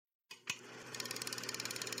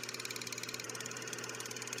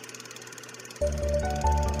Hi,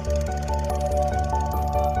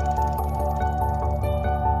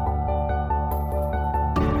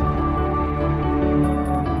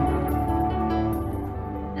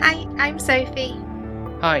 I'm Sophie.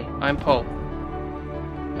 Hi, I'm Paul.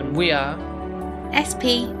 And we are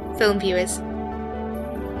SP Filmviewers.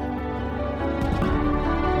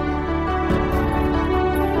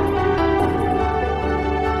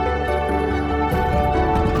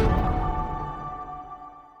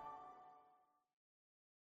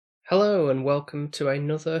 Hello and welcome to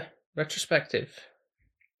another retrospective.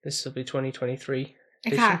 This will be 2023 I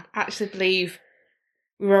edition. can't actually believe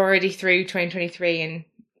we're already through 2023 and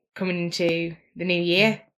coming into the new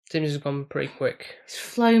year. Things have gone pretty quick. It's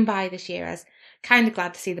flown by this year. I was kind of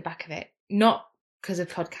glad to see the back of it. Not because of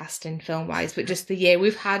podcasting film-wise, but just the year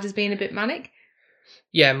we've had has been a bit manic.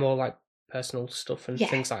 Yeah, more like personal stuff and Yeah.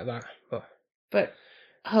 things like that. But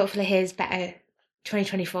hopefully here's better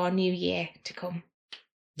 2024 new year to come.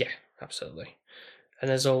 Yeah, absolutely. And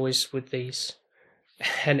as always with these,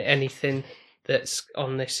 and anything that's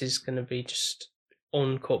on this is going to be just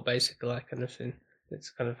uncut, basically, like anything that's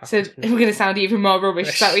kind of So happened. we're going to sound even more rubbish.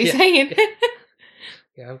 Is that what you're saying?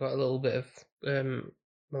 Yeah, I've got a little bit of the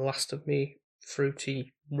last of me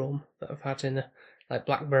fruity rum that I've had in a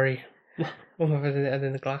blackberry rum I've had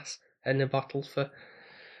in a glass in a bottle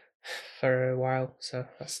for a while. So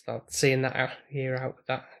that's seeing that year out with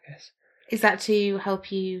that, I guess. Is that to help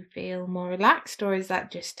you feel more relaxed, or is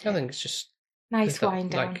that just I think it's just nice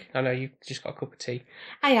wind down? I know you've just got a cup of tea.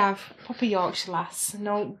 I have proper Yorkshire lass.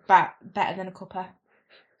 No, better than a cuppa.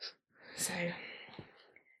 So,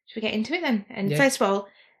 should we get into it then? And First of all,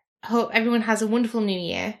 I hope everyone has a wonderful new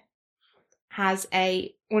year, has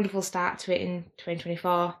a wonderful start to it in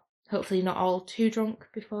 2024. Hopefully not all too drunk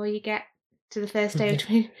before you get to the first day of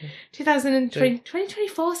 2020.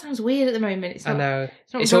 2024 sounds weird at the moment. It's not, I know.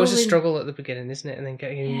 It's always a struggle at the beginning, isn't it? And then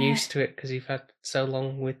getting used to it because you've had so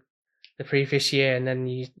long with the previous year, and then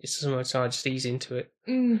it's sometimes hard to just ease into it.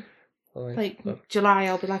 July,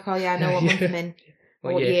 I'll be like, oh yeah, I know what month I'm in.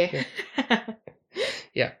 What year.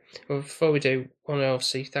 Yeah. Well, before we do, I want to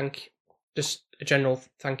obviously just a general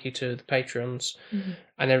thank you to the Patreons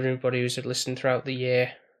and everybody who's listened throughout the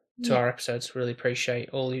year to our episodes. Really appreciate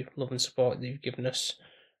all your love and support that you've given us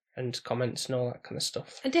and comments and all that kind of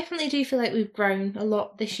stuff. I definitely do feel like we've grown a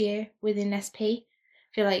lot this year within SP.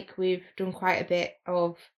 I feel like we've done quite a bit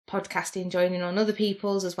of podcasting, joining on other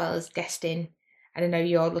people's as well as guesting. And I know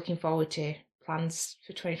you're looking forward to plans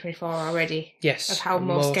for 2024 already. Yes. Of how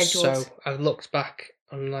more scheduled. So I've looked back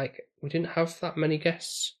on we didn't have that many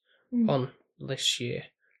guests on this year.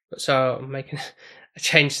 But so I'm making a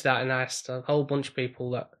change to that, and I asked a whole bunch of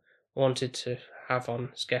people that wanted to have on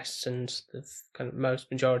as guests, and the kind of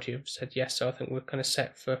majority have said yes. So I think we're kind of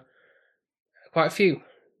set for quite a few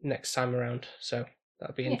next time around. So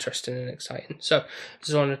that'll be interesting and exciting. So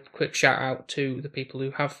just want a quick shout out to the people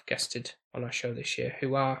who have guested on our show this year,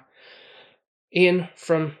 who are Ian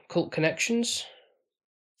from Cult Connections,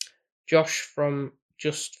 Josh from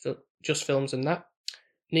Just Films and That,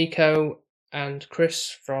 Nico and Chris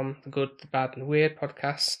from the Good, the Bad and the Weird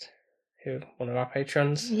podcast, who are one of our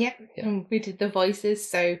patrons. Yep. And we did the voices,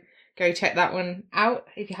 so go check that one out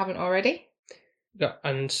if you haven't already. Yeah,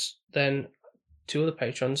 and then two other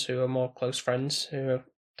patrons who are more close friends, who are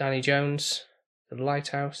Danny Jones, The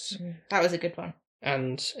Lighthouse. That was a good one.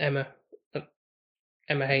 And Emma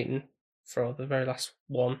Hayton for the very last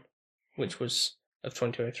one, which was of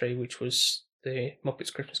 2023, which was the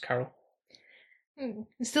Muppets Christmas Carol.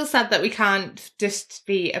 It's still sad that we can't just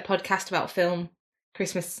be a podcast about film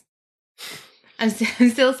Christmas. I'm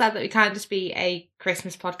still sad that we can't just be a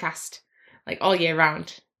Christmas podcast all year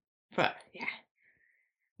round. But yeah,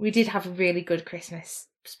 we did have a really good Christmas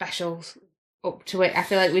specials up to it. I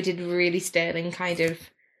feel like we did really sterling kind of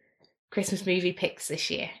Christmas movie picks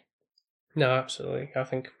this year. No, absolutely. I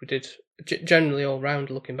think we did generally all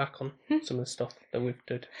round, looking back on some of the stuff that we've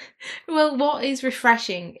done. Well, what is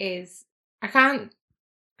refreshing is I can't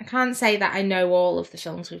say that I know all of the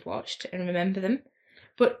films we've watched and remember them,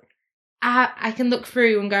 but I can look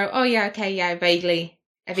through and go, oh yeah, okay, yeah, vaguely.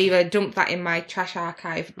 I've either dumped that in my trash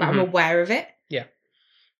archive, but I'm aware of it. Yeah.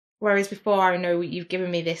 Whereas before, I know you've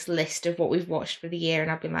given me this list of what we've watched for the year,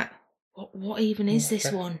 and I've been like, what even is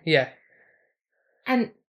this one? Yeah.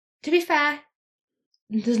 And to be fair,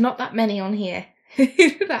 there's not that many on here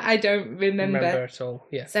that I don't remember at all.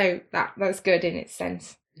 Yeah. So that's good in its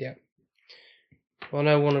sense. Yeah. Well, I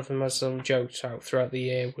know one of them, as some jokes out throughout the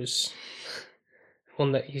year, was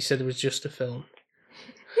one that he said was just a film.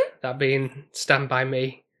 That being Stand By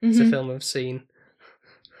Me. It's a film I've seen.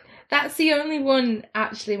 That's the only one,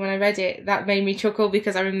 actually, when I read it, that made me chuckle,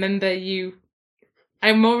 because I remember you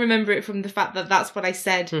I more remember it from the fact that that's what I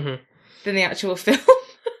said than the actual film.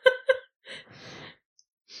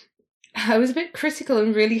 I was a bit critical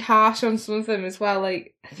and really harsh on some of them as well.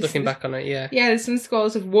 Like looking back on it, yeah. Yeah, there's some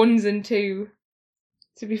scores of 1s and 2.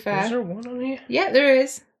 To be fair, is there a 1 on here? Yeah, there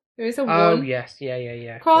is. There is a 1. Oh yes, yeah.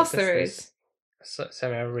 Of course, there is. So I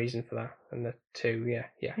have a reason for that, and the 2, yeah.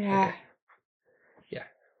 Yeah. Okay. Yeah.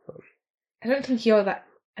 I don't think you're that.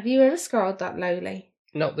 Have you ever scored that lowly?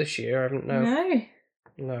 Not this year. I haven't. No.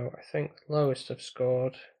 No, I think the lowest I've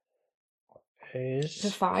scored is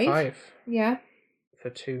the 5. Yeah. For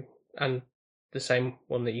 2, and the same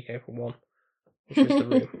one that you gave for 1, which was The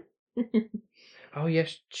Room. Oh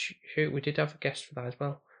yes, shoot, we did have a guest for that as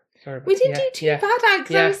well. Sorry. We did do Too Bad,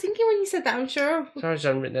 because I was thinking when you said that, I'm sure. Sorry, I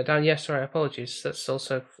haven't written that down. Yeah, sorry, apologies. That's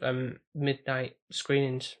also Midnight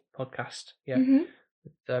Screenings podcast. Yeah,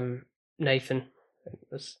 with Nathan.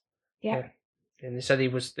 Yeah. And he said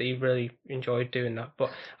he really enjoyed doing that.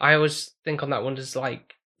 But I always think on that one as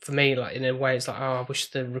like, for me, like in a way, it's like, oh, I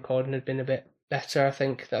wish the recording had been a bit better. I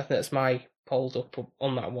think that's my hold up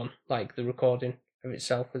on that one. Like the recording of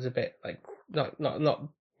itself was a bit like not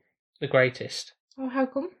the greatest. Oh, how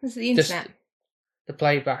come? Was it the internet? Just the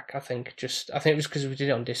playback, I think it was because we did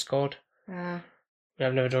it on Discord. Ah.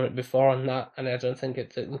 I've never done it before on that, and I don't think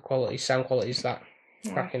the sound quality is that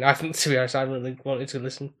cracking. I think, to be honest, I really wanted to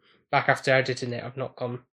listen back after editing it. I've not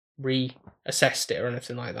gone reassessed it or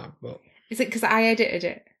anything like that. But is it because I edited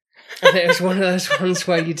it? I think it was one of those ones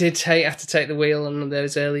where you did have to take the wheel in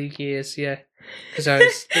those early years, yeah. Because I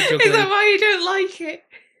was juggling. Is that why you don't like it?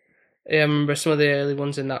 Yeah, I remember some of the early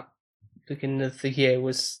ones in that beginning of the year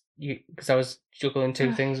was because I was juggling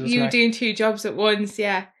 2 things. You were doing 2 jobs at once,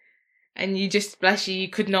 yeah. And you just, bless you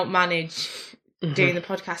could not manage doing the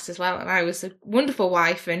podcast as well. And I was a wonderful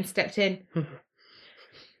wife and stepped in.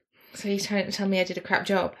 So you're trying to tell me I did a crap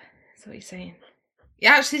job? That's what you're saying. You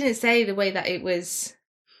actually didn't say the way that it was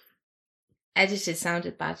edited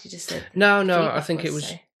sounded bad. You just said no. I think it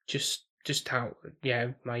was just how I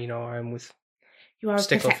am with. You are a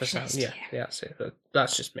perfectionist. Yeah, that's it.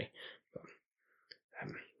 That's just me.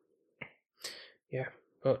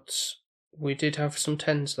 But we did have some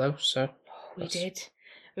 10s though, so we did.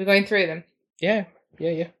 We're going through them. Yeah.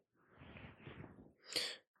 The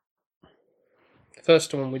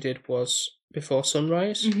first one we did was Before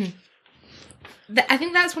Sunrise. I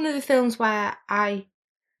think that's one of the films where I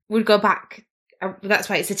would go back. That's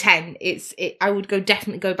why it's a 10. I would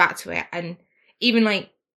definitely go back to it, and even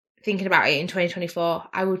like thinking about it in 2024,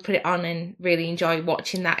 I would put it on and really enjoy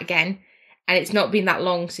watching that again. And it's not been that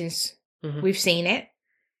long since we've seen it,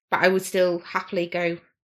 but I would still happily go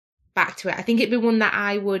back to it. I think it'd be one that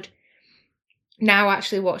I would now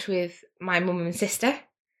actually watch with my mum and sister,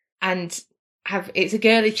 and it's a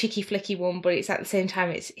girly, chicky, flicky one, but it's at the same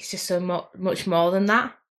time, it's just so much more than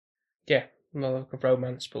that. Yeah, more like a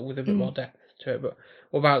romance, but with a bit more depth to it. But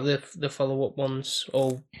what about the follow-up ones,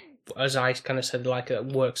 or as I kind of said, like it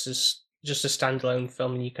works as just a standalone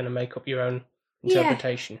film and you kind of make up your own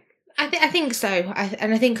interpretation? Yeah, I think so.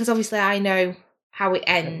 And I think because obviously I know how it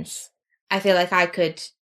ends, I feel like I could,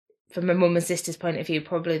 from my mum and sister's point of view,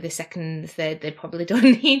 probably the second and the third they probably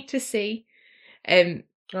don't need to see.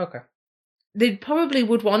 Okay. They probably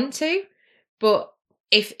would want to, but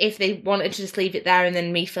if they wanted to just leave it there and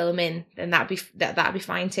then me fill them in, then that'd be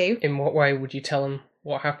fine too. In what way would you tell them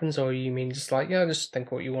what happens, or you mean just like, just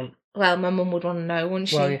think what you want? Well, my mum would want to know, wouldn't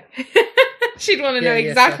she? Well, yeah. She'd want to know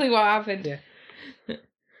exactly what happened. Yeah.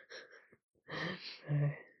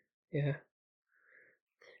 Yeah.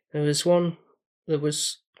 There was one that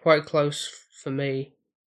was quite close for me,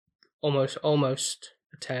 almost a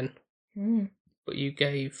 10. But you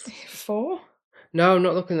gave 4. No, I'm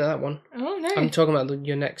not looking at that one. Oh no, I'm talking about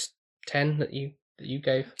your next 10 that you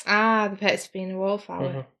gave. The Perks of Being a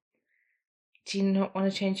Wallflower. Do you not want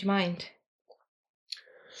to change your mind?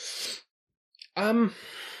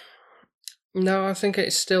 No, I think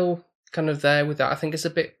it's still kind of there with that. I think it's a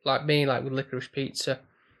bit like me, like with Licorice Pizza.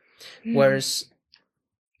 Whereas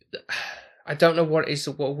I don't know what it is,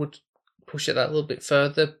 what would push it that a little bit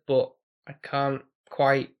further, but I can't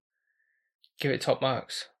quite give it top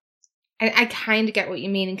marks. I kind of get what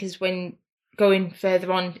you're meaning, because when going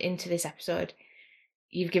further on into this episode,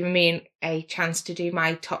 you've given me a chance to do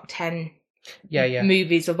my top 10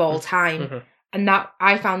 movies of all time. And that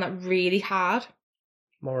I found that really hard.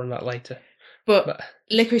 More on that later. But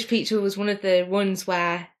Licorice Pizza was one of the ones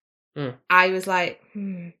where I was like,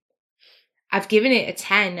 I've given it a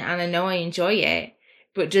 10 and I know I enjoy it,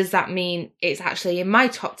 but does that mean it's actually in my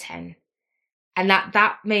top 10? And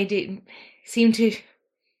that made it seem to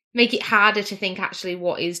make it harder to think actually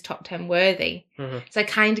what is top 10 worthy. So I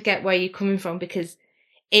kind of get where you're coming from, because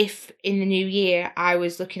if in the new year I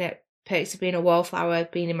was looking at Perks of Being a Wallflower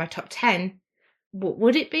being in my top 10, what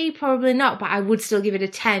would it be? Probably not, but I would still give it a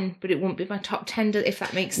 10, but it wouldn't be my top 10, if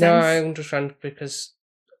that makes sense. No, I understand, because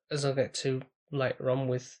as I'll get to later on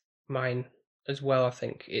with mine as well, I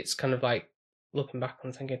think it's kind of like looking back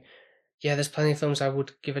and thinking, yeah, there's plenty of films I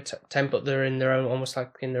would give a 10, but they're in their own, almost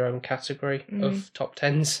like in their own category of top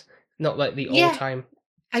 10s, not like the all-time.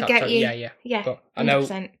 I get you. Yeah. But 100%. I know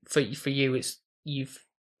for you, it's you've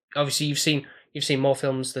seen more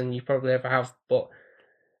films than you probably ever have, but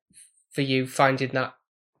for you, finding that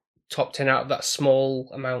top 10 out of that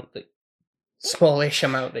smallish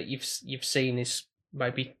amount that you've seen is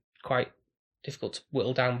maybe quite difficult to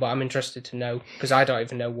whittle down. But I'm interested to know, because I don't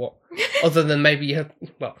even know what, other than maybe I'm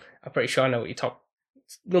pretty sure I know what your top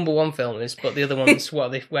number one film is, but the other ones where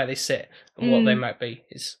they sit and what they might be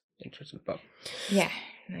is interesting. But yeah,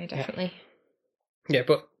 no, definitely. Yeah,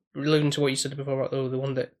 but alluding to what you said before about the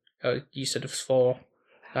one that you said was 4,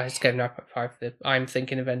 I just gave 9.5. I'm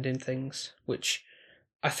thinking of ending things, which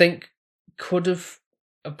I think could have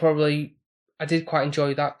probably. I did quite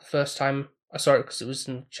enjoy that the first time I saw it, because it was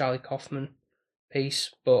a Charlie Kaufman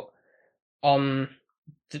piece, but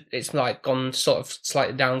it's like gone sort of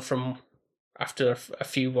slightly down from after a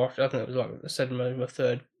few watch. I think it was like I said, my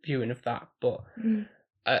third viewing of that, but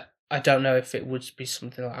I don't know if it would be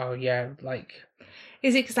something like, oh yeah, like.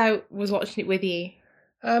 Is it because I was watching it with you?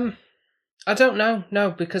 I don't know. No,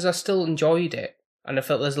 because I still enjoyed it, and I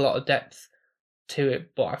felt there's a lot of depth to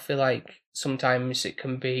it. But I feel like sometimes it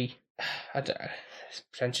can be, I don't know, it's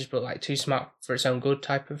pretentious, but like too smart for its own good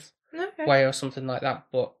type of way or something like that.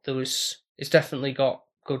 But it's definitely got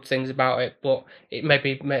good things about it. But it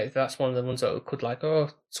maybe that's one of the ones that could like, oh,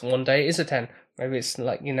 so one day it is a 10. Maybe it's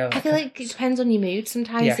like, I feel like it depends on your mood.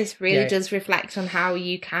 Sometimes this really does reflect on how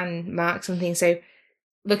you can mark something. So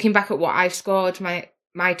looking back at what I've scored,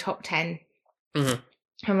 my top 10,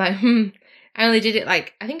 I'm like, I only did it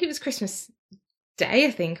like, I think it was Christmas Day,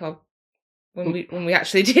 I think, or when we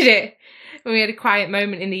actually did it, when we had a quiet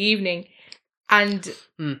moment in the evening, and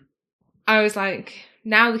I was like,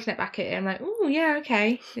 now looking back at it, I'm like, oh yeah,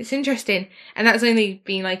 okay, it's interesting, and that's only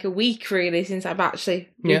been like a week really since I've actually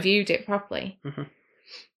reviewed it properly.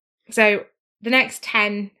 So the next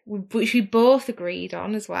 10, which we both agreed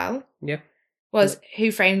on as well, was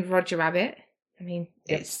Who Framed Roger Rabbit. I mean,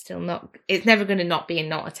 it's never going to not be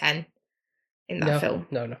not a 10 in that film.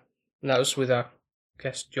 No. And that was with our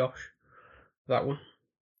guest Josh, that one.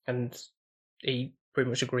 And he pretty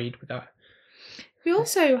much agreed with that. We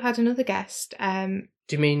also had another guest. Do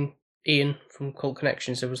you mean Ian from Cult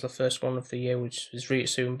Connections? It was the first one of the year, which was Rita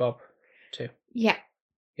Sue and Bob too. Yeah.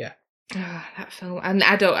 Yeah. Oh, that film. And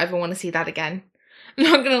I don't ever want to see that again. I'm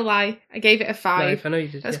not going to lie. I gave it a 5. No, I know you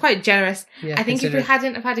did. That's quite generous. Yeah, I think if we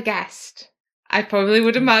hadn't have had a guest, I probably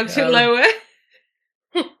would have marked it lower.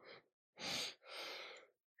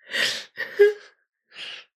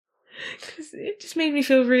 Because it just made me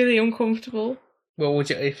feel really uncomfortable. What would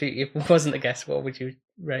you, if it wasn't a guest, what would you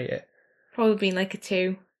rate it? Probably been like a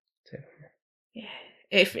 2. 2. Yeah.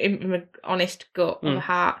 If in my honest gut of the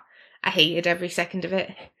heart, I hated every second of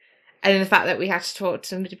it. And the fact that we had to talk to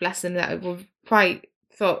somebody, bless them, that were quite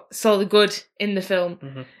saw the good in the film.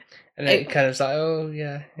 And then it kind of was like, oh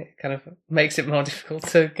yeah, it kind of makes it more difficult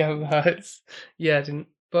to go. I didn't.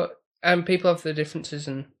 But people have their differences,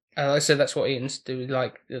 and like I said, that's what Ian's do.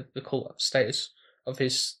 Like the cult status of the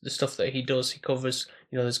stuff that he does, he covers.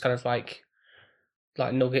 There's kind of like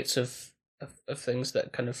nuggets of things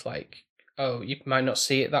that kind of like, oh, you might not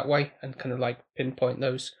see it that way, and kind of like pinpoint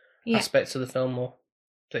those aspects of the film or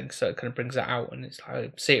things. So it kind of brings that out, and it's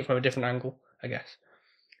like see it from a different angle, I guess.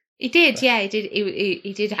 It did, but it did.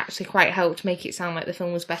 It did actually quite help to make it sound like the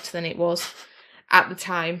film was better than it was at the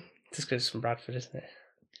time. Just because it's from Bradford, isn't it?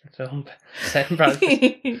 The film set in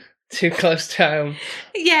Bradford, too close to home.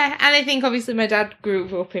 Yeah, and I think obviously my dad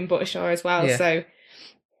grew up in Buttershore as well, so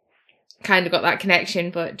kind of got that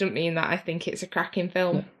connection. But it doesn't mean that I think it's a cracking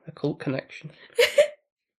film. A cult connection.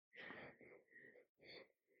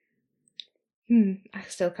 I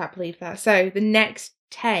still can't believe that. So the next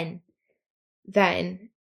 10, then.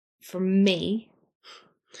 From me.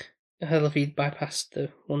 I love you bypassed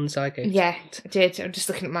the ones I gave. Yeah, I did. I'm just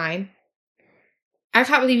looking at mine. I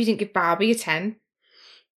can't believe you didn't give Barbie a 10.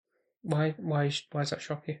 Why does that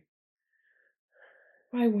shock you?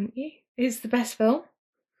 Why wouldn't you? It's the best film.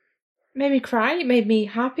 It made me cry. It made me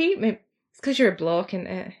happy. It's because you're a bloke, isn't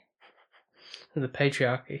it? The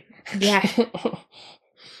patriarchy. Yeah.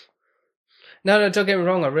 No, don't get me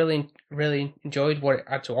wrong. I really, really enjoyed what it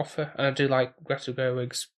had to offer, and I do like Greta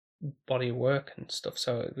Gerwig's body of work and stuff.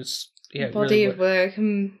 So it was, body of work.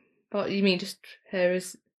 Oh, you mean just her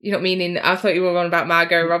as... You're not meaning... I thought you were on about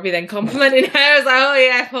Margot Robbie then complimenting her. I was like, oh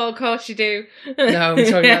yeah, Paul, of course you do. No, I'm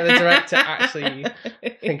talking about the director actually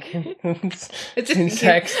thinking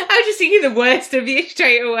sex. I was just thinking the worst of you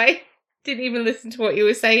straight away. Didn't even listen to what you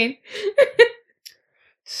were saying.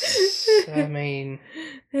 I mean...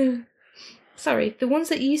 Sorry, the ones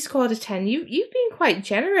that you scored a 10, you've been quite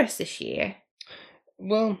generous this year.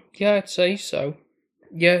 Well, yeah, I'd say so.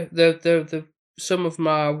 Yeah, the some of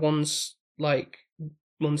my ones, like,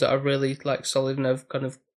 ones that are really, like, solid and I've kind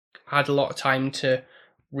of had a lot of time to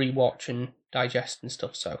rewatch and digest and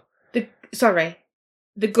stuff, so... The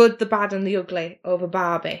Good, the Bad and the Ugly over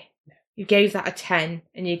Barbie. Yeah. You gave that a 10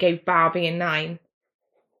 and you gave Barbie a 9.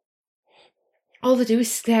 All they do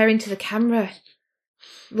is stare into the camera,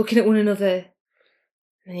 looking at one another.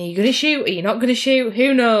 Are you going to shoot? Are you not going to shoot?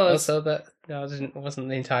 Who knows? Also, it wasn't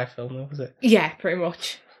the entire film, though, was it? Yeah, pretty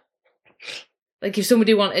much. Like, if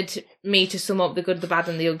somebody wanted me to sum up the good, the bad,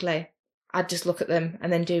 and the ugly, I'd just look at them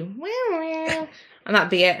and then do, and that'd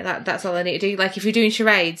be it. That's all I need to do. Like, if you're doing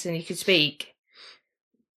charades and you could speak,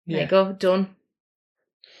 there you go, done.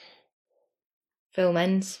 Film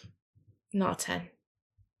ends. Not a 10.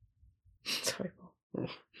 Sorry, Paul.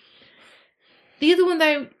 The other one,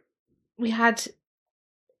 though, we had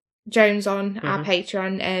Jones on our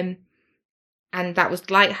Patreon, and that was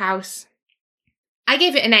Lighthouse. I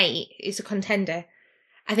gave it an 8. It's a contender.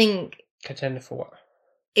 I think... Contender for what?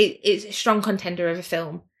 It's a strong contender of a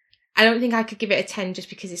film. I don't think I could give it a 10 just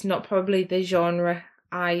because it's not probably the genre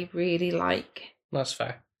I really like. That's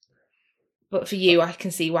fair. But for you, I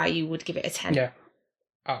can see why you would give it a 10. Yeah.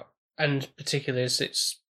 And particularly as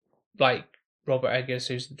it's like Robert Eggers,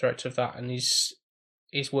 who's the director of that, and his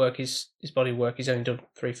work, his body work, he's only done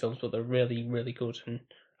 3 films, but they're really, really good. And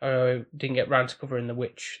I didn't get round to covering The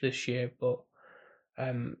Witch this year, but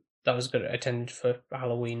that was good. Attended for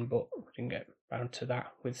Halloween, but we didn't get round to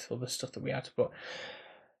that with other stuff that we had. But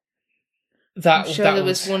I'm sure there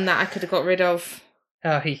was one that I could have got rid of.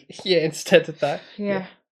 Instead of that. Yeah.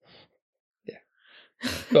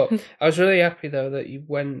 But I was really happy though that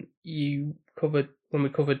when we covered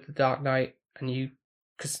The Dark Knight, and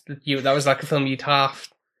because that was like a film you'd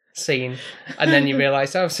half seen, and then you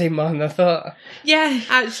realised I've seen more than I thought. Yeah,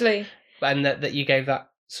 actually. And that you gave that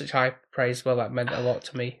such high praise. Well, that meant a lot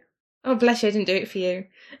to me. Oh, bless you! I didn't do it for you.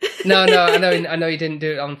 No, I know you didn't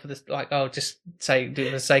do it on for this. Like, oh, just do it for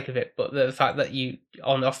the sake of it. But the fact that you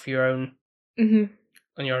off your own, on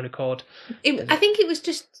your own accord. I think it was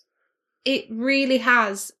just. It really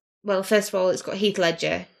has. Well, first of all, it's got Heath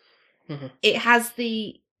Ledger. Mm-hmm. It has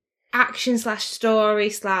the action / story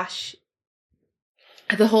 /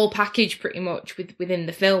 the whole package pretty much within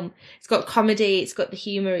the film. It's got comedy. It's got the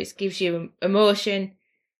humour. It gives you emotion.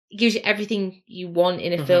 It gives you everything you want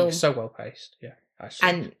in a film. It's so well paced, yeah. Actually,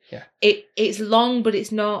 and it's long, but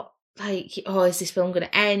it's not like, oh, is this film going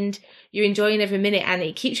to end? You're enjoying every minute, and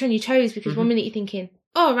it keeps you on your toes because 1 minute you're thinking,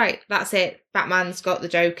 oh, right, that's it. Batman's got the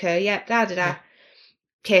Joker. Yep, da-da-da. Yeah.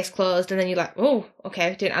 Case closed. And then you're like, oh,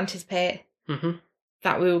 okay, didn't anticipate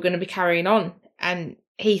that we were going to be carrying on. And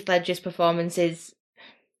Heath Ledger's performance is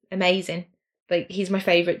amazing. Like, he's my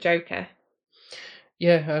favourite Joker.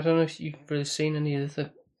 Yeah, I don't know if you've really seen any of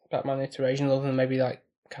the Batman iterations other than maybe, like,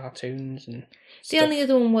 cartoons and The only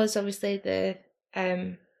other one was, obviously, the...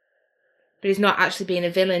 but he's not actually being a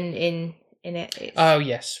villain in it. Oh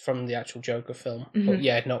yes, from the actual Joker film. But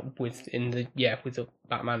yeah, not with the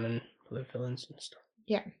Batman and the villains and stuff.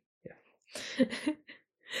 Yeah.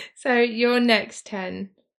 So your next 10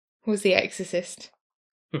 was The Exorcist.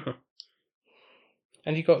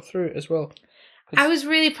 And you got through it as well. I was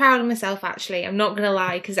really proud of myself, actually. I'm not going to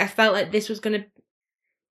lie, because I felt like this was going to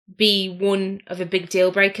be one of a big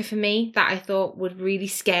deal breaker for me that I thought would really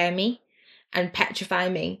scare me and petrify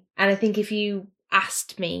me. And I think if you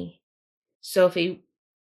asked me, Sophie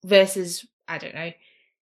versus, I don't know,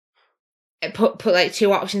 put like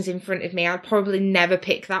 2 options in front of me, I'd probably never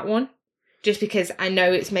pick that one, just because I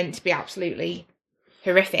know it's meant to be absolutely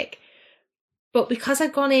horrific. But because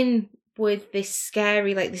I've gone in with this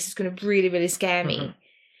scary, like, this is going to really, really scare me,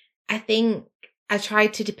 I think I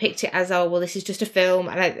tried to depict it as, oh, well, this is just a film,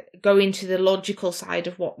 and I go into the logical side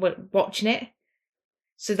of what we're watching it,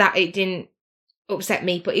 so that it didn't upset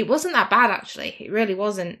me. But it wasn't that bad, actually. It really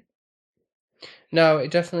wasn't. No,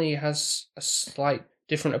 it definitely has a slight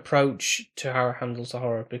different approach to how it handles the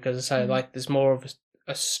horror, because I say, like, there's more of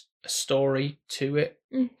a story to it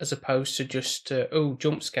as opposed to just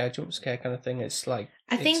jump scare kind of thing. It's like,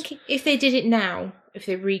 I think if they did it now, if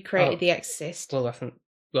they recreated The Exorcist, well, I think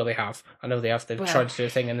Well, they have. I know they have. They've Well. tried to do a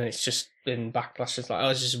thing, and then it's just been backlash. It's like, oh,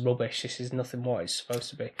 this is rubbish. This is nothing what it's supposed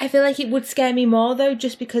to be. I feel like it would scare me more though,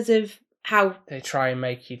 just because of how They try and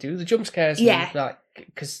make you do the jump scares. Yeah. And, like,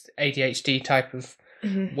 because ADHD type of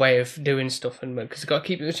Mhm. way of doing stuff, and because you've got to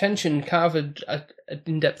keep your attention. You can't have an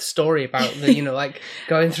in-depth story about the, you know, like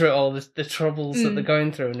going through all the troubles that they're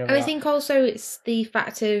going through. And I think also it's the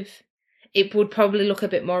fact of it would probably look a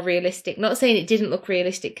bit more realistic. Not saying it didn't look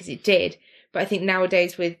realistic, because it did, but I think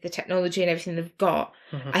nowadays with the technology and everything they've got,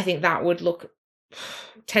 I think that would look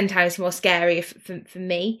 10 times more scary for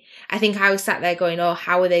me. I think I was sat there going, oh,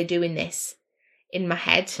 how are they doing this in my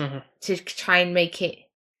head to try and make it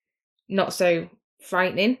not so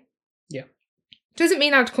frightening. Yeah. Doesn't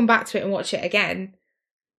mean I'd come back to it and watch it again.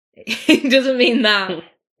 It doesn't mean that.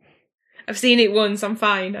 I've seen it once, I'm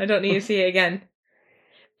fine. I don't need to see it again.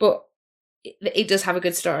 But it does have a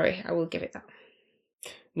good story. I will give it that.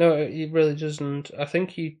 No, it really doesn't. I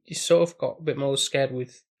think you sort of got a bit more scared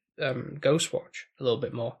with Ghostwatch a little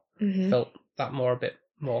bit more. Felt that more a bit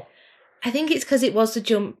more. I think it's because it was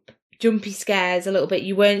the jumpy scares a little bit.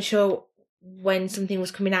 You weren't sure when something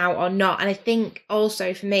was coming out or not. And I think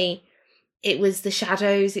also for me, it was the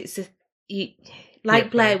shadows. It's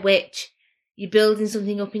Blair Witch, you're building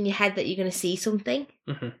something up in your head that you're going to see something.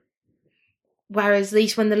 Whereas at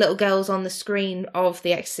least when the little girl's on the screen of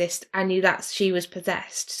The Exorcist, I knew that she was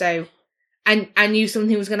possessed. So I knew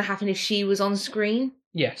something was going to happen if she was on screen.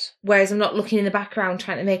 Yes. Whereas I'm not looking in the background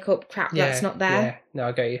trying to make up crap that's not there. Yeah, no,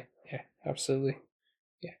 I get you. Yeah, absolutely.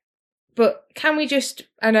 Yeah. But can we just...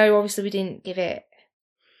 I know obviously we didn't give it...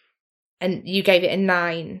 And you gave it a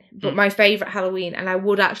 9. But my favourite Halloween, and I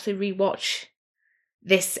would actually rewatch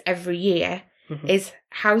this every year, is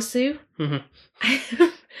Houseu.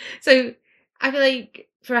 So I feel like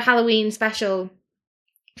for a Halloween special,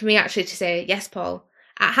 for me actually to say, yes, Paul,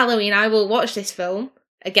 at Halloween I will watch this film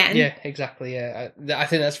again. Yeah, exactly, yeah. I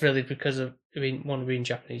think that's really because of, one, being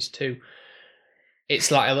Japanese, too.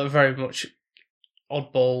 It's like a very much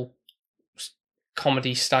oddball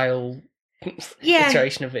comedy style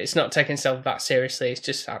iteration of it. It's not taking itself that seriously. It's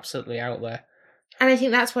just absolutely out there. And I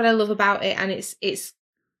think that's what I love about it. And it's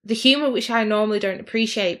the humour which I normally don't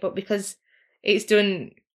appreciate, but because it's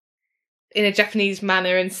done in a Japanese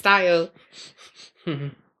manner and style,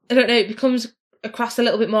 I don't know, it becomes across a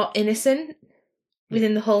little bit more innocent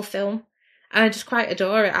within the whole film. And I just quite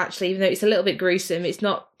adore it, actually, even though it's a little bit gruesome. It's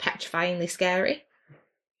not petrifyingly scary.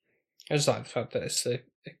 I just like the fact that it's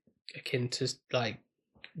akin to, like,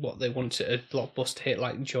 what they wanted a blockbuster hit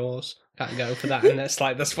like Jaws. Can't go for that, and that's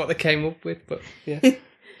what they came up with. But yeah,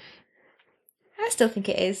 I still think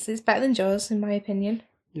it is. It's better than Jaws, in my opinion.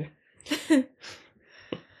 Yeah.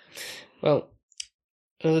 Well,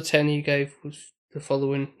 another 10 you gave was the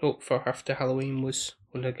following up for after Halloween was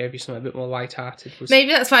when I gave you something a bit more light-hearted.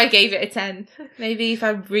 Maybe that's why I gave it a 10. Maybe if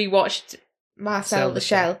I rewatched Marcel the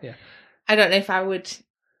Shell, I don't know if I would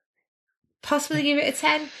possibly give it a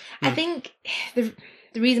 10. I think the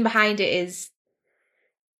reason behind it is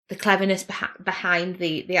the cleverness behind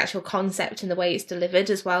the actual concept and the way it's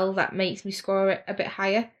delivered as well. That makes me score it a bit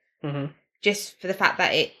higher. Just for the fact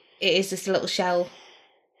that it is just a little shell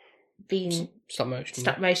being stop motion.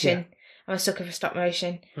 Yeah. I'm a sucker for stop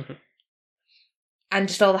motion. And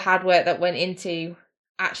just all the hard work that went into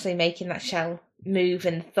actually making that shell move,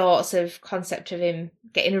 and thoughts of concept of him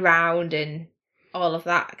getting around and all of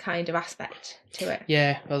that kind of aspect to it.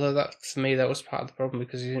 Yeah, although that, for me, that was part of the problem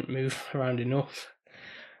because he didn't move around enough.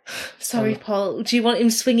 Sorry, Paul. Do you want him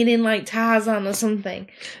swinging in like Tarzan or something?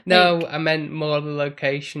 No, I meant more the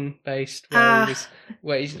location based,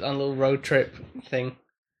 where he's on a little road trip thing.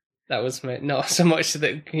 That was me. Not so much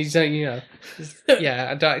that he's,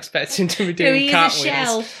 I don't expect him to be doing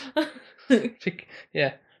cartwheels.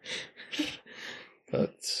 Yeah.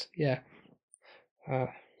 But, yeah. No,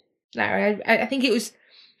 I think it was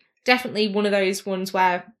definitely one of those ones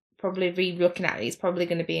where probably re-looking at it, it's probably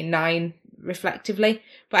going to be a 9 reflectively.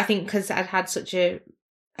 But I think because I'd had such a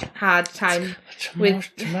hard time with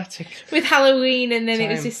Halloween, and then it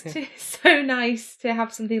was just so nice to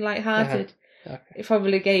have something lighthearted. Okay. It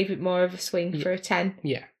probably gave it more of a swing for a 10.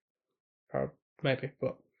 Yeah, maybe,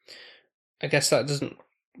 but I guess that doesn't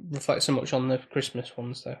reflect so much on the Christmas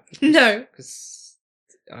ones, though. No, because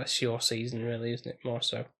it's your season, really, isn't it? More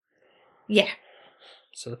so. Yeah.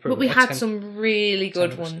 So but we had some really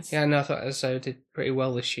good ones. Yeah, no, I thought SO did pretty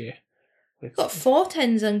well this year. We've got 4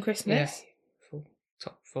 10s on Christmas. Yeah,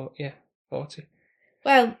 top 4, 40.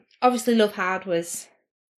 Well, obviously Love Hard was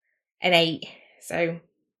an 8, so...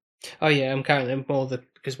 Oh yeah, I'm counting them more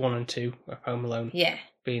because 1 and 2 are Home Alone. Yeah.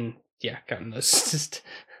 Being, counting those just...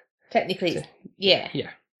 Technically, yeah.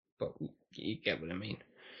 Yeah, but you get what I mean.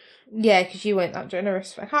 Yeah, because you weren't that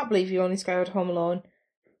generous. I can't believe you only scored Home Alone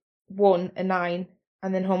 1 a 9,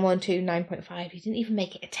 and then Home Alone 2 9.5. You didn't even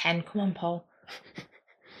make it a 10. Come on, Paul.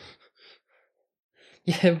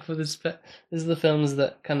 Yeah, but there's the films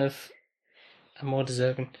that kind of are more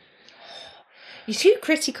deserving. You're too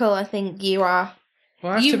critical, I think you are.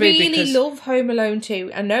 Well, I have you to be really because... love Home Alone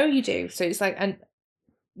 2. I know you do. So it's like, and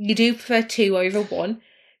you do prefer 2 over 1.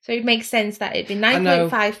 So it makes sense that it'd be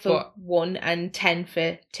 9.5 for 1 and 10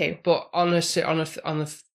 for 2. But honestly, on a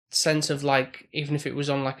sense of like, even if it was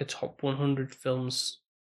on like a top 100 films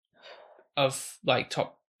of like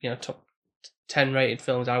top 10 rated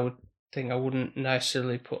films, I wouldn't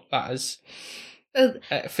necessarily put that as.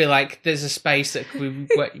 I feel like there's a space that could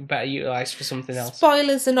be better utilised for something else.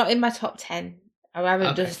 Spoilers are not in my top 10. I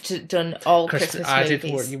haven't just done all Christmas movies. I did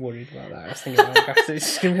you worried about that. I was thinking,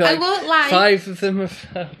 it's going to be like, I won't lie. 5 of them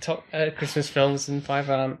are top Christmas films and 5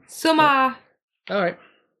 aren't. Some are. All right.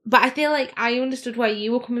 But I feel like I understood where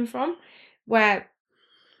you were coming from, where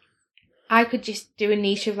I could just do a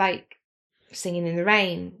niche of like Singing in the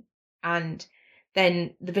Rain, and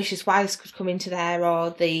then The Vicious Wives could come into there, or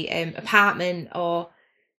The Apartment, or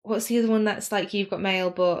what's the other one that's like You've Got Mail,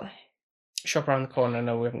 but... Shop Around the Corner. I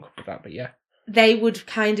know we haven't covered that, but yeah. They would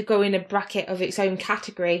kind of go in a bracket of its own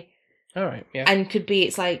category. All right, yeah. And could be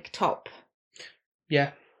its like top.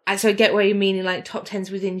 Yeah. And so I get where you're meaning like top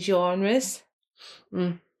 10s within genres.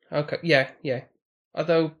 Okay, yeah.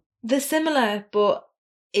 Although... They're similar, but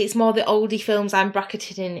it's more the oldie films I'm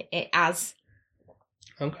bracketing it as.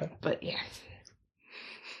 Okay. But yeah.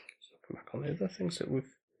 Come back on the other things that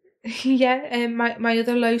we've... Yeah, my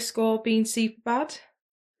other low score being Superbad.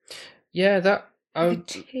 Yeah, that...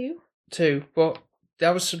 2, but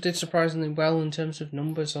that did surprisingly well in terms of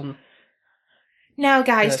numbers on... Now,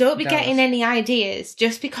 guys, don't be getting any ideas.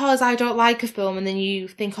 Just because I don't like a film and then you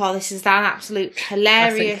think, oh, this is an absolute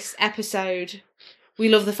hilarious episode. We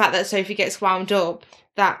love the fact that Sophie gets wound up.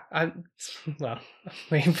 Well, I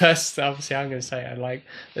mean, first, obviously, I'm going to say I like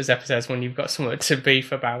those episodes when you've got something to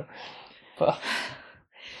beef about. But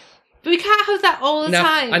we can't have that all the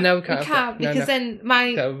time. I know we can't. Because then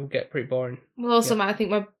that will get pretty boring. Well, also, I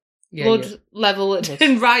think my blood level would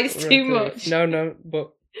rise too much. No,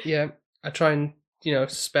 but yeah, I try and do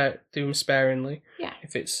them sparingly. Yeah.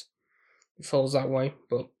 If it falls that way,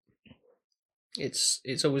 but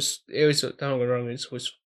it's always don't get me wrong, it's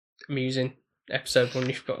always amusing episode when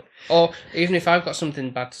you've got, or even if I've got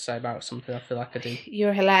something bad to say about something, I feel like I do.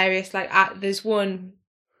 You're hilarious. Like there's one,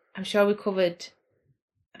 I'm sure we covered,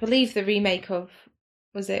 I believe the remake of,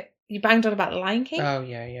 was it You Banged On About the Lion King? Oh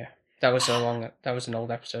yeah. That was an old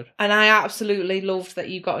episode. And I absolutely loved that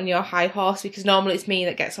you got on your high horse, because normally it's me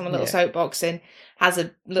that gets on a little soapbox and has a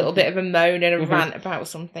little bit of a moan and a rant about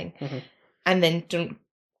something, and then don't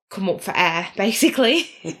come up for air, basically.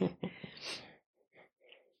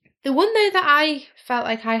 The one, though, that I felt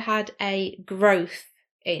like I had a growth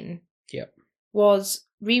in was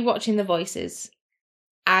rewatching The Voices.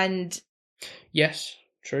 And yes,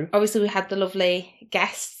 true. Obviously we had the lovely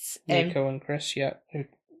guests. Nico and Chris, who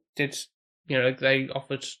did, they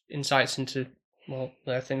offered insights into,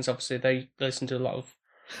 their things. Obviously, they listen to a lot of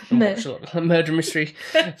murder mystery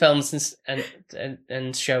films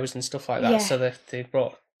and shows and stuff like that. Yeah. So they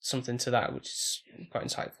brought something to that, which is quite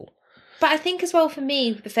insightful. But I think as well, for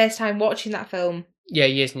me, the first time watching that film... Yeah,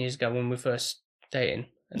 years and years ago when we first dating.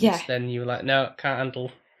 And then you were like, no, can't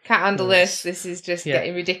handle this. This is just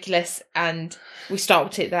getting ridiculous. And we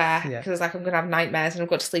stopped it there because I was like, I'm going to have nightmares and I've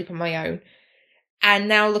got to sleep on my own. And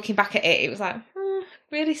now looking back at it, it was like,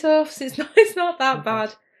 really soft. It's not that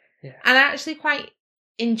bad. Yeah. And I actually quite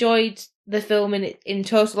enjoyed the film in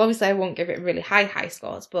total. Obviously, I won't give it really high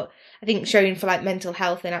scores, but I think showing for like mental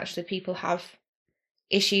health and actually people have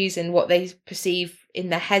issues and what they perceive in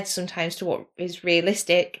their heads sometimes to what is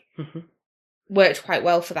realistic worked quite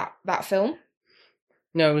well for that film.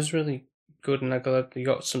 No, it was really good, and I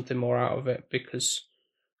got something more out of it, because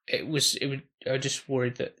I was just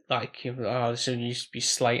worried that this would used to be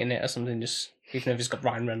slating it or something, just even if it's got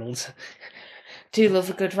Ryan Reynolds. Do love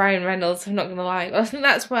a good Ryan Reynolds, I'm not gonna lie. I think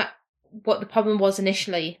that's what the problem was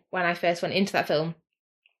initially when I first went into that film,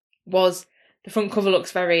 was the front cover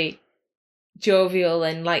looks very jovial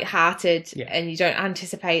and light-hearted, and you don't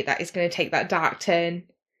anticipate that it's going to take that dark turn.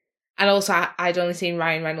 And also, I'd only seen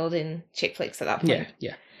Ryan Reynolds in chick flicks at that point.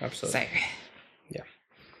 Yeah, absolutely. So, yeah.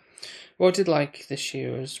 What I did like this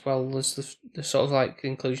year as well was the sort of like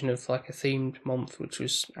inclusion of like a themed month, which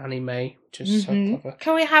was anime, which is so clever.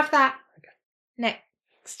 Can we have that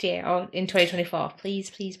next year or in 2024,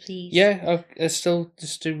 please? Yeah, there's still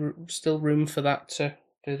room for that to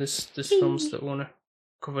do this films that we want to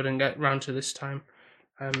cover and get round to this time.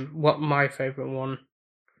 What my favourite one?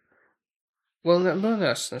 Well, no,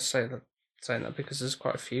 let's say that saying that because there's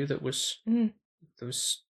quite a few that was there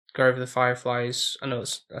was Go Over the Fireflies. I know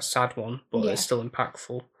it's a sad one, but it's still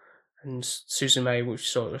impactful. And Susan May, which we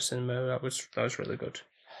saw at the cinema, that was really good.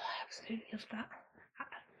 I absolutely love that.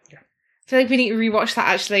 Yeah, I feel like we need to rewatch that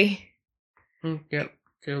actually. Yeah,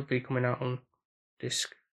 it'll be coming out on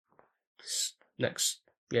disc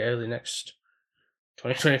early next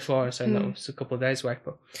 2024. I'm saying that was a couple of days away,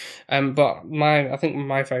 but I think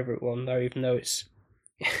my favourite one though, even though it's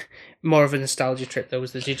more of a nostalgia trip, there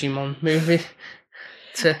was the Digimon movie.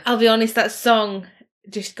 I'll be honest, that song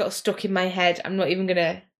just got stuck in my head. I'm not even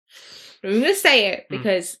gonna say it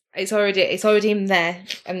because it's already in there,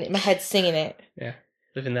 and my head's singing it. Yeah,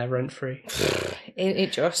 living there rent free.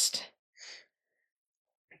 It just.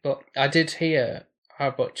 But I did hear I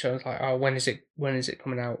was like, oh, when is it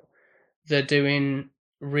coming out? They're doing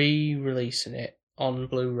re-releasing it on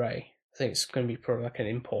Blu-ray. I think it's going to be probably like an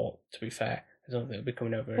import, to be fair. I don't think it'll be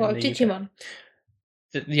coming over What, in the Digimon?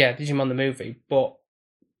 UK. Digimon the movie, but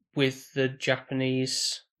with the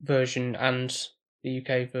Japanese version and the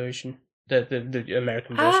UK version, the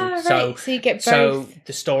American version. Right. So you get both. So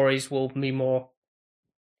the stories will be more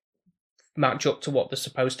match up to what they're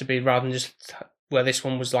supposed to be, rather than just where this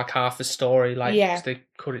one was like half the story, because they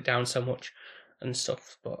cut it down so much and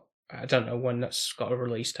stuff. But I don't know when that's got a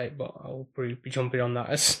release date, but I'll be jumping on that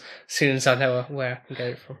as soon as I know where I can get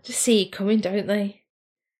it from. Just see it coming, don't they?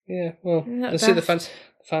 Yeah, well, I see the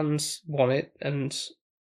fans want it, and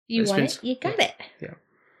you want it, you got it. Yeah.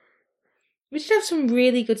 We did have some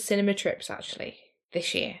really good cinema trips actually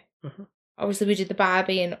this year. Mm-hmm. Obviously, we did the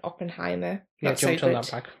Barbie and Oppenheimer. Yeah, jumped on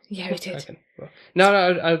that bag. Yeah, we did.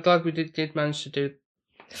 No, I'm glad we did manage to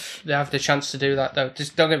have the chance to do that though.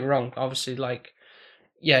 Just don't get me wrong. Obviously,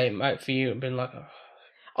 it might for you have been like.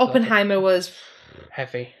 Oppenheimer was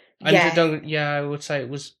heavy. I would say it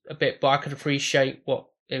was a bit, but I could appreciate what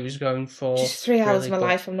it was going for. Just 3 hours of my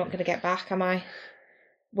life I'm not going to get back, am I?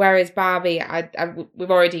 Whereas Barbie, we've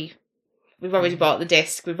already bought the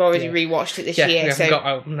disc. We've already rewatched it this year. We haven't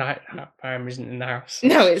got Night Prime isn't in the house.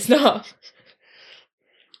 No, it's not.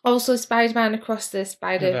 Also, Spider-Man Across the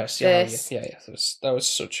Spider-Verse. That was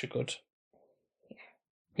such a good.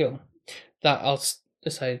 Yeah. That I'll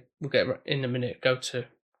say we'll get in a minute. Go to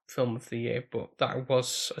Film of the Year, but that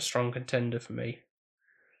was a strong contender for me.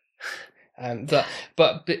 But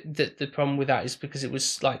the problem with that is because it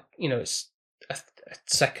was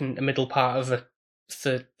it's a middle part of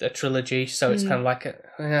a trilogy, so it's kind of like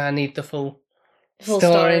I need the full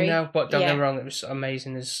story now. But don't get me wrong, it was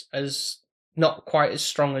amazing as not quite as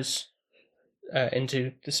strong as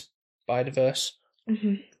Into the Spider-Verse,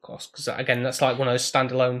 of course, because again that's like one of those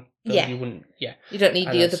standalone films you wouldn't you don't need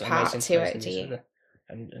the other part to it, do you?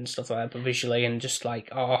 And stuff like that, but visually and just I'm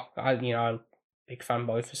a big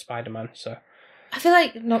fanboy for Spider-Man, so I feel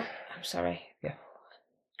like I'm sorry. Yeah.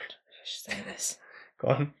 I should say this. Go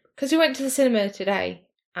on. Because we went to the cinema today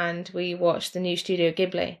and we watched the new Studio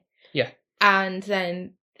Ghibli. Yeah. And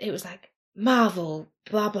then it was like Marvel,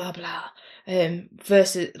 blah blah blah,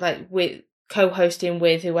 versus with co-hosting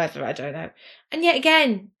with whoever, I don't know. And yet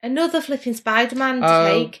again, another flipping Spider-Man to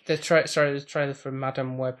take. The trailer for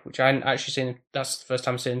Madame Web, which I hadn't actually seen. That's the first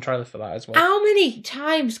time I've seen a trailer for that as well. How many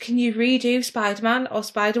times can you redo Spider-Man or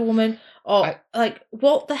Spider-Woman or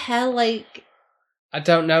what the hell? I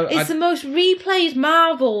don't know. It's the most replayed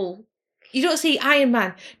Marvel. You don't see Iron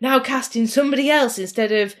Man now casting somebody else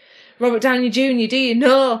instead of Robert Downey Jr., do you?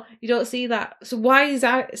 No, you don't see that. So why is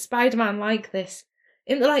Spider-Man like this?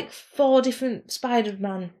 Isn't there 4 different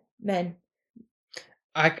Spider-Man men?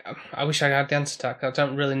 I wish I had the answer to that. I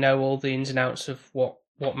don't really know all the ins and outs of what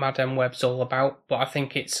Madame Web's all about, but I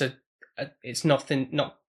think it's not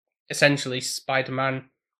essentially Spider-Man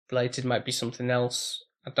related. Might be something else.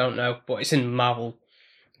 I don't know, but it's in Marvel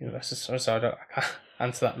universe, so I can't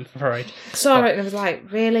answer that, I'm afraid. Sorry, I was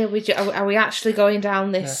like, really? Are we actually going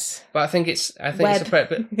down this? Yeah. But I think it's a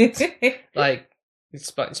bit it's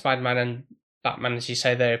Spider-Man and Batman, as you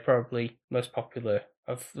say, they're probably most popular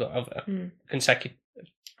of consecutive.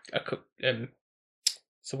 What's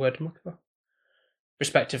the word I'm looking for?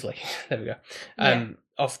 Respectively, there we go.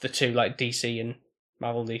 Of the two, DC and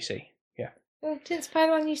Marvel DC. Yeah. Well, didn't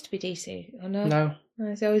Spider-Man used to be DC? Or no? No.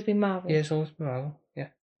 It's always been Marvel. Yeah, it's always been Marvel. Yeah.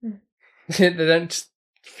 They don't just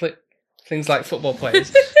flip things like football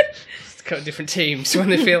players. Go to different teams when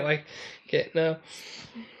they feel like it. No.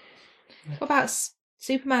 What about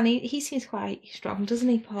Superman? He seems quite strong, doesn't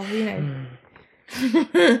he, Paul?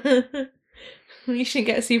 You should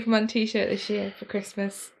get a Superman t-shirt this year for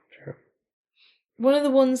Christmas. Sure. One of the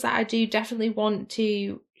ones that I do definitely want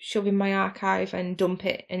to shove in my archive and dump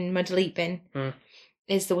it in my delete bin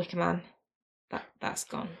is The Wicker Man. That's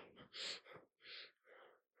gone.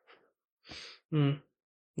 You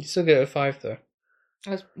still get a 5 though.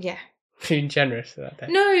 Yeah. Being generous that day.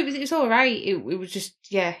 No, it was all right. It was just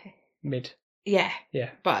mid. Yeah. Yeah.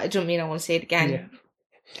 But it doesn't mean I want to see it again.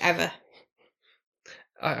 Ever.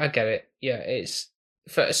 I get it. Yeah, it's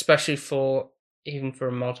especially even for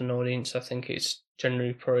a modern audience. I think it's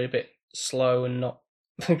generally probably a bit slow and not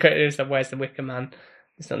great. Where's the Wicker Man?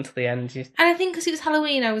 It's not until the end. And I think because it was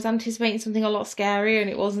Halloween, I was anticipating something a lot scarier,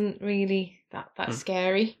 and it wasn't really that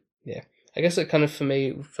scary. Yeah, I guess it kind of for me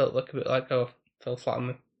it felt like a bit like fell flat on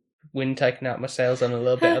the wind taking out my sails on a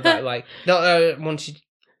little bit of that. Like not that I wanted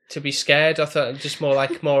to be scared. I thought just more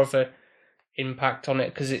of a impact on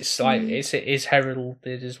it because it's like it is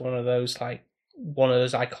heralded as one of those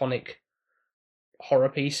iconic horror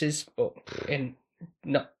pieces, but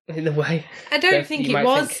not in the way I don't think it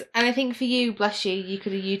was. And I think for you, bless you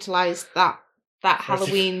could have utilised that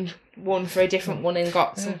Halloween one for a different one and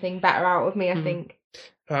got something better out of me, I think.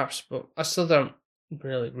 Perhaps, but I still don't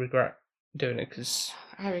really regret doing it because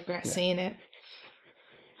I regret seeing it.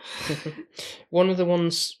 One of the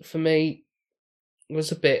ones for me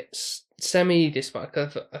was a bit semi-despite.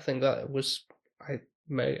 I think that was I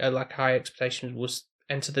like high expectations was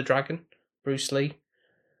Enter the Dragon, Bruce Lee.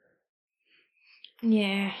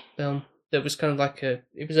 Yeah. Film that was kind of like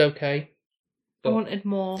it was okay. I wanted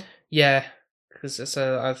more. Yeah, because as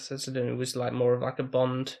I said, it was like more of like a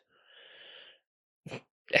Bond-esque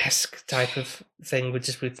type of thing,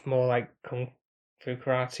 with more like kung fu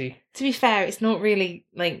karate. To be fair, it's not really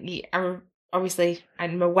like obviously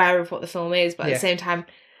I'm aware of what the film is, but at the same time,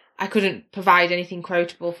 I couldn't provide anything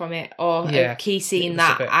quotable from it or a key scene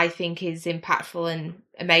that I think is impactful and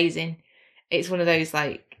amazing. It's one of those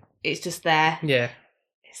like it's just there. Yeah.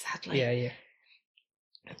 Sadly. Yeah.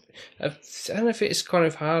 I don't know if it's kind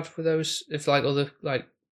of hard for those. If like other like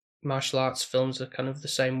martial arts films are kind of the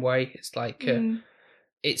same way. It's like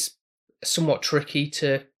it's somewhat tricky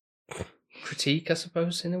to critique, I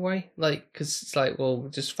suppose, in a way. Like because it's like, well, we're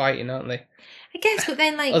just fighting, aren't they? I guess, but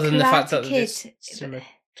then like other than the fact that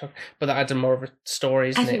but that adds more of a story,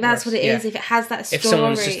 isn't it? I think that's what it is. If it has that story, if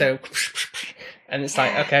someone's just there, and it's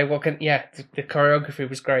like, okay, well, the choreography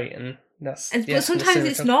was great, and that's. But sometimes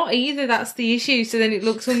it's not either. That's the issue. So then it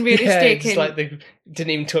looks unrealistic. It's like they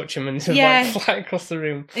didn't even touch him, and it was like fly across the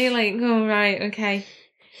room. And you're like, oh right, okay.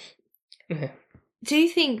 Yeah. Do you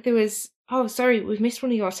think there was? Oh, sorry, we've missed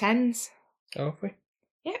one of your 10s. Oh, have we?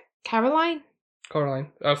 Yeah, Coraline.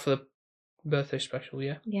 Oh, for the birthday special,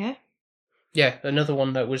 yeah. Yeah. Yeah, another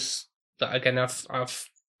one that again I've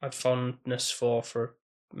had fondness for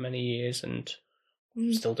many years and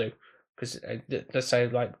still do, because let's say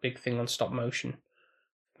like big thing on stop motion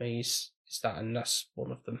for me is that, and that's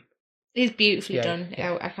one of them. It's beautifully done.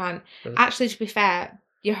 Yeah. I can't Really. Actually, to be fair,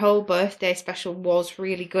 your whole birthday special was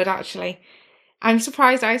really good. Actually, I'm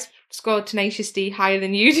surprised I scored Tenacious D higher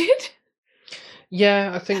than you did.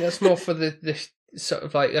 Yeah, I think that's more for the sort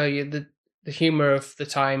of like the humour of the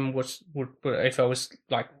time would if I was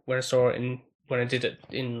like when I saw it when I did it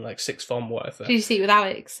in like sixth form or whatever. Did you see it with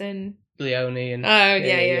Alex and Leone and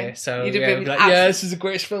yeah. So you'd be like, this is the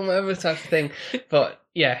greatest film ever type of thing. But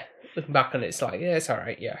yeah, looking back on it, it's like it's all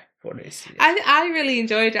right. Yeah, what it is. Yeah. I really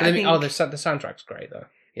enjoyed it. I think the soundtrack's great though.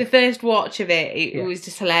 The first watch of it was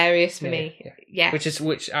just hilarious for me. Yeah.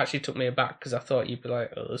 Which actually took me aback because I thought you'd be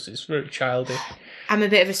like, oh, this is very childish. I'm a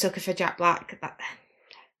bit of a sucker for Jack Black.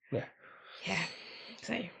 Yeah.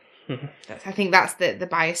 So I think that's the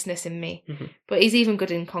biasness in me. Mm-hmm. But he's even good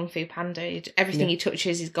in Kung Fu Panda. Everything he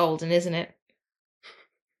touches is golden, isn't it?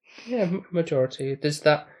 Yeah, majority. There's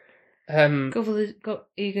that. Are you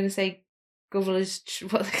going to say Governor's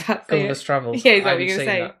Travels? Yeah, is that what you're going to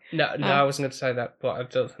say? No, I wasn't going to say that, but I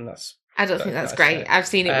don't think that's. I don't think that's great. I've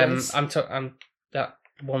seen it once. I'm that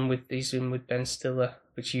one with Ben Stiller,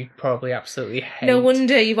 which you probably absolutely hate. No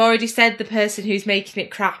wonder you've already said the person who's making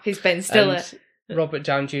it crap is Ben Stiller. And Robert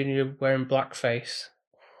Downey Jr. wearing blackface.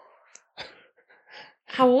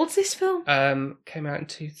 How old's this film? Came out in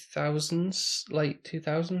 2000s, late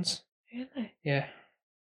 2000s. Really? Yeah.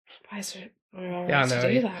 Why is it alright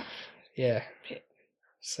to do that? Yeah.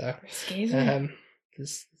 So risky, isn't it?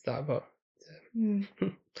 There's that, but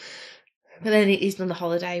but then he's done The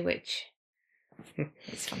Holiday, which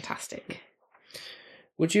is fantastic.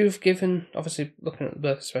 Would you have given, obviously looking at the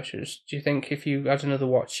birth specials, do you think if you had another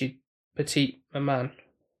watch, you'd Petite Man?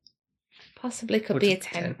 Possibly could be a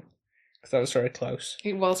 10. Because that was very close.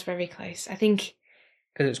 It was very close. I think.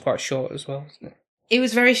 Because it's quite short as well, isn't it? It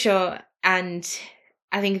was very short, and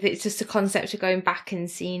I think it's just the concept of going back and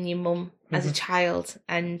seeing your mum as a child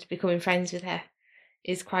and becoming friends with her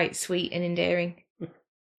is quite sweet and endearing.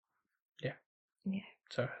 Yeah. Yeah.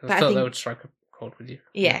 So I But thought that would strike a chord with you.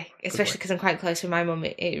 Yeah, especially because I'm quite close with my mum.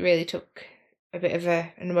 It really took a bit of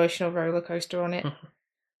an emotional roller coaster on it.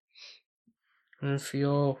 And for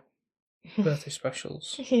your birthday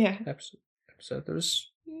specials episode, there was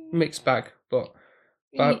a mixed bag, but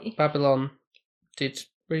Babylon did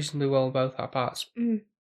reasonably well in both our parts.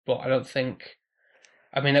 But I don't think...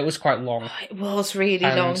 I mean, it was quite long. It was really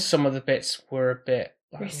long. And some of the bits were a bit...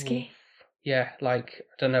 like, risky. Yeah, like,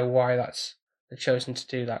 I don't know why they've chosen to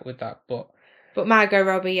do that with that, but... But Margot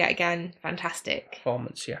Robbie, yet again, fantastic.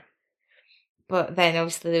 Performance, yeah. But then,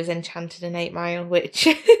 obviously, there was Enchanted and 8 Mile, which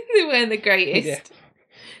they weren't the greatest.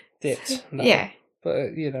 Yeah.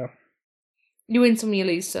 But, you know. You win some, you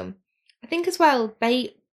lose some. I think as well,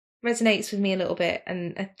 Bait resonates with me a little bit,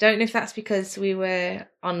 and I don't know if that's because we were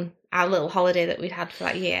on our little holiday that we'd had for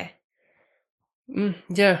that year.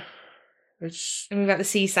 Yeah. And we were at the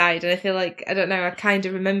seaside, and I feel like, I don't know, I kind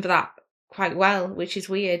of remember that quite well, which is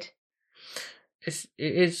weird. It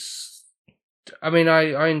is... I mean,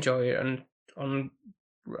 I enjoy it, and on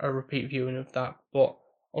a repeat viewing of that, but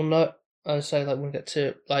on that, I'd say, like, when we get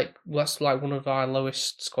to, like, that's like one of our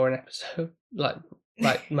lowest scoring episodes, like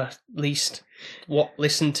my least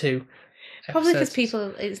listened to episodes. Probably because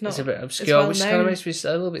people, it's not a bit obscure, well which known. kind of makes me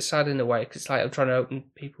a little bit sad in a way, because it's like I'm trying to open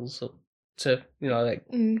people's up to, you know,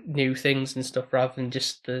 like, new things and stuff, rather than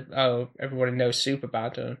just everybody knows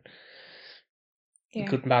Superbad, and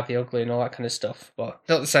Good and Bad, the Ugly, and all that kind of stuff. But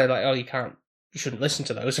not to say, like, you shouldn't listen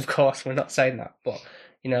to those, of course, we're not saying that, but,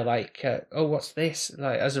 you know, like, what's this?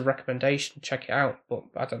 Like, as a recommendation, check it out, but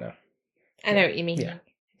I don't know. I know what you mean. Yeah. I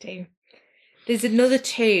do. There's another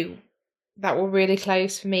two that were really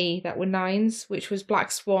close for me that were 9s, which was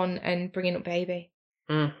Black Swan and Bringing Up Baby.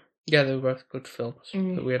 Yeah, they were both good films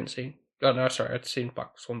that we hadn't seen. Oh, no, sorry, I'd seen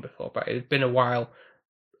Black Swan before, but it had been a while,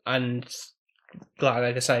 and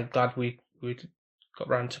glad we got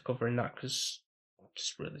round to covering that, because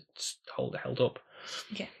just really held up.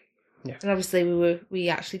 Yeah. And obviously we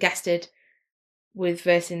actually guested with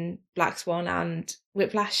versing Black Swan and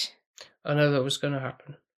Whiplash. I know that was going to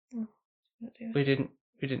happen. Oh, we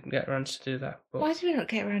didn't get around to do that. But why did we not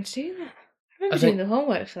get around to do that? I remember doing the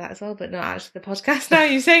homework for that as well, but not actually the podcast. Now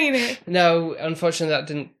you're saying it. No, unfortunately that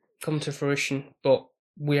didn't come to fruition, but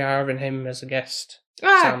we are having him as a guest.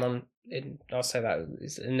 Sam, I'll say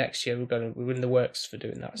that next year we're in the works for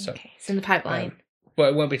doing that. So okay, it's in the pipeline.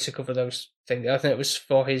 But it won't be to cover those things. I think it was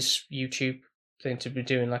for his YouTube thing to be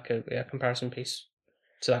doing like a comparison piece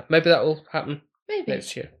to that. Maybe that will happen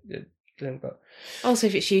next year. But also,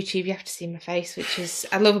 if it's YouTube, you have to see my face, which is,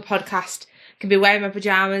 I love a podcast. I can be wearing my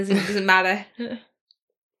pajamas and it doesn't matter.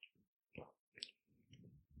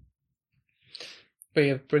 But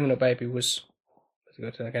yeah, Bringing Up Baby was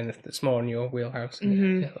good. Again, it's more in your wheelhouse.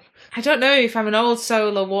 I don't know if I'm an old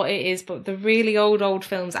soul or what it is, but the really old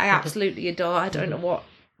films I absolutely adore. I don't know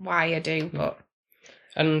why I do, but...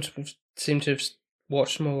 And we seem to have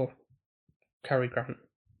watched more Cary Grant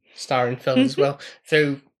starring films as well,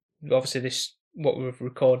 through obviously what we've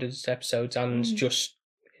recorded as episodes, and just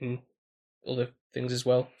in other things as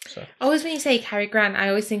well. So always when you say Cary Grant, I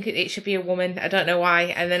always think it should be a woman. I don't know why,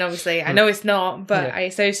 and then obviously I know it's not, but I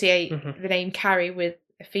associate the name Carrie with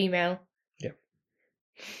a female. Yeah,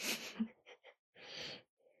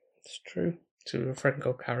 it's true. To a friend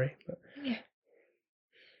called Carrie. But... yeah.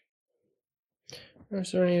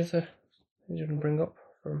 Is there any other things you can bring up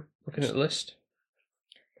from looking at the list?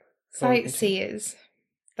 Sightseers.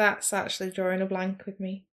 That's actually drawing a blank with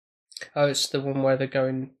me. Oh, it's the one where they're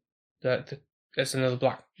going. There's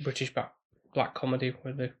another British black comedy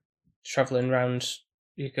where they're travelling around.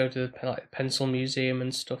 You go to the pencil museum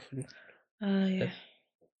and stuff. And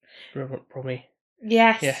Brummy.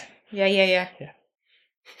 Yes. Yeah.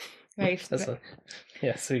 Nice.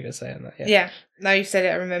 Yeah, so you got to say on that. Yeah. Now you've said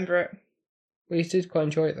it, I remember it. Well, you did quite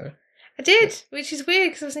enjoy it though. I did, which is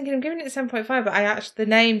weird because I was thinking I'm giving it a 7.5, but the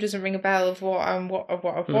name doesn't ring a bell of what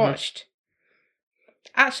I've watched.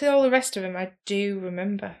 Actually, all the rest of them I do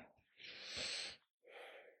remember.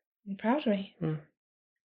 You're proud of me.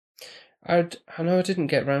 I know I didn't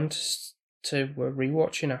get round to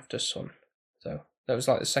rewatching After Sun, so that was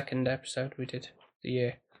like the second episode we did the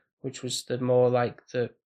year, which was the more like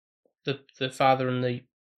the father and the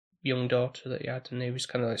young daughter that he had, and he was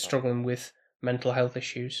kind of like struggling with mental health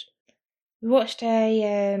issues. We watched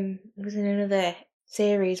it was in another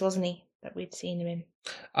series, wasn't he, that we'd seen him in?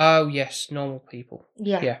 Oh yes, Normal People.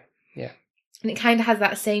 Yeah. And it kind of has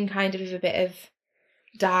that same kind of a bit of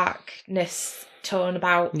darkness tone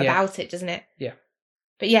about it, doesn't it? Yeah.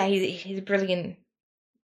 But yeah, he's a brilliant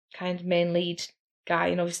kind of main lead guy,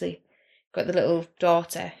 and obviously got the little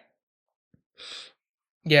daughter.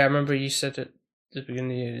 Yeah, I remember you said at the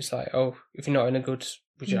beginning of the year, it's like, oh, if you're not in a good,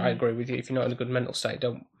 which I agree with you, if you're not in a good mental state,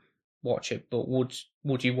 don't watch it. But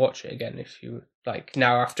would you watch it again if you like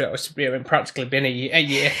now after it's practically been a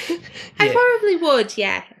year? I probably would.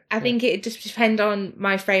 Yeah, I think it just depend on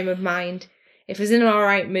my frame of mind. If I was in an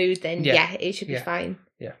alright mood, then yeah, it should be fine.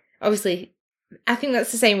 Yeah. Obviously, I think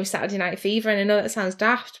that's the same with Saturday Night Fever, and I know that sounds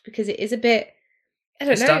daft because it is a bit. I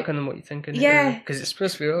don't know. It's darker than what you're thinking. Yeah, because it's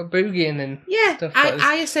supposed to be all boogieing and stuff.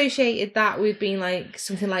 I associated that with being like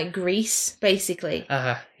something like Grease, basically.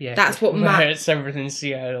 Yeah. That's what it's everything's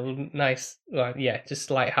nice. Well, yeah, just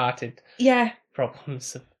light-hearted. Yeah.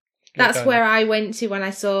 Problems. That's where I went to when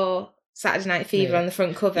I saw Saturday Night Fever on the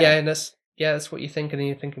front cover. Yeah, and that's what you're thinking, and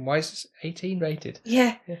you're thinking, why is this 18 rated?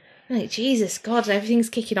 Yeah. Like, Jesus, God, everything's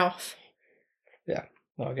kicking off. Yeah,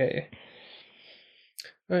 I get you.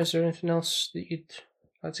 Right, is there anything else that you'd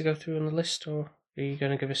like to go through on the list, or are you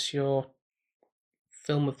going to give us your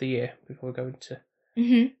film of the year before we go into...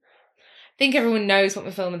 I think everyone knows what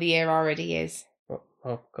my film of the year already is.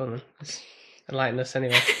 Oh, go on then. Enlighten us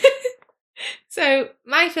anyway. So,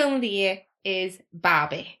 my film of the year is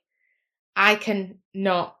Barbie. I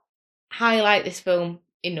cannot highlight this film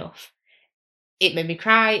enough. It made me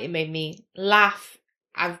cry, it made me laugh.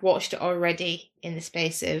 I've watched it already in the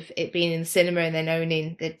space of it being in the cinema and then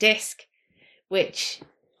owning the disc, which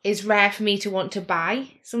is rare for me to want to buy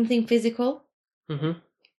something physical.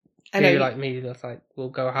 I know, like me, that's like, we'll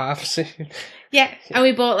go halves. Yeah, and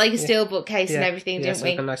we bought like a steelbook case and everything, didn't we?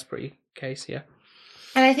 Like a nice pretty case, yeah.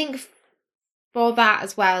 And I think for that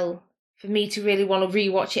as well, for me to really want to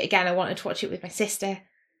rewatch it again, I wanted to watch it with my sister.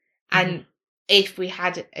 And if we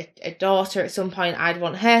had a daughter at some point, I'd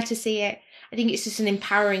want her to see it. I think it's just an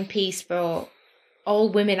empowering piece for all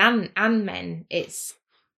women and men. It's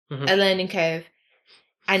a learning curve.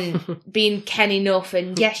 And being ken enough,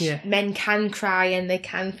 and men can cry and they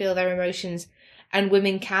can feel their emotions, and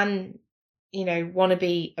women can, want to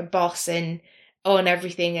be a boss and own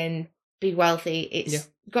everything and be wealthy. It's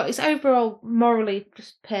got its overall morally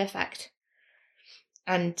just perfect.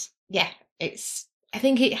 And I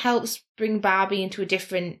think it helps bring Barbie into a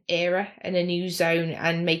different era and a new zone,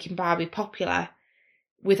 and making Barbie popular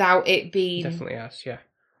without it being... Definitely has, yeah.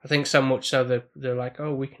 I think so much so they're like,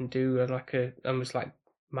 oh, we can do almost like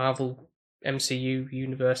Marvel MCU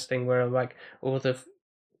universe thing where like all the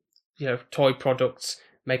toy products,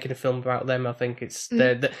 making a film about them. I think it's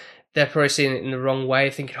they're probably seeing it in the wrong way,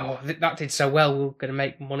 thinking, oh, that did so well, we're going to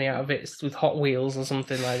make money out of it with Hot Wheels or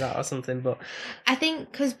something like that or something. But I think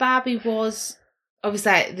because Barbie was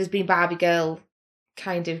obviously, there's been Barbie Girl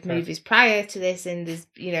kind of movies prior to this, and there's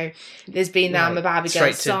been I'm a Barbie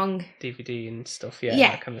Girl song, DVD and stuff,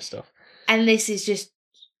 that kind of stuff. And this is just,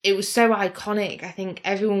 it was so iconic. I think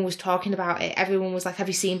everyone was talking about it. Everyone was like, have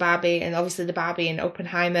you seen Barbie? And obviously the Barbie and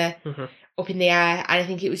Oppenheimer up in the air. And I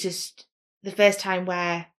think it was just the first time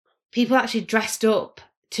where people actually dressed up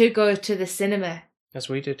to go to the cinema. As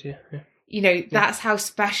we did, yeah. That's how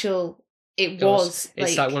special it was.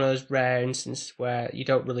 It's like one of those rare instances where you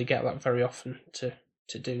don't really get that very often to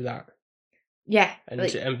do that. Yeah. And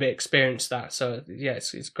experience that. So, yeah,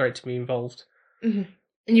 it's great to be involved.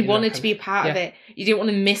 And you wanted to be a part of it. You didn't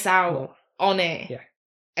want to miss out on it. Yeah.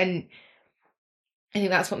 And I think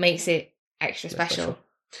that's what makes it extra special.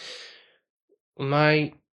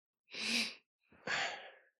 My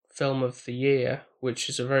film of the year, which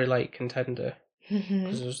is a very late contender,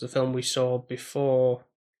 because it was the film we saw before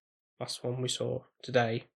last one we saw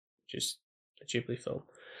today, which is a Ghibli film.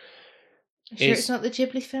 Sure it's not the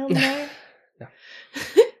Ghibli film now? No.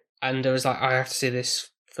 And I was like, I have to see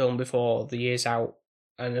this film before the year's out.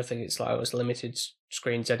 And I think it's like it was limited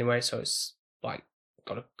screens anyway, so it's like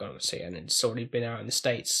gotta see it, and it's already been out in the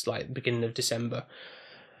States like beginning of December.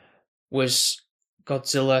 Was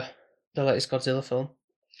Godzilla, the latest Godzilla film?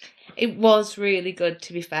 It was really good,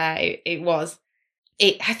 to be fair. It was.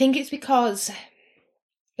 I think it's because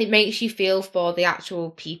it makes you feel for the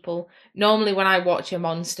actual people. Normally when I watch a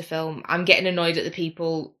monster film, I'm getting annoyed at the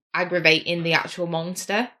people aggravating the actual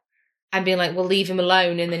monster and being like, well, leave him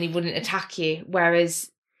alone, and then he wouldn't attack you.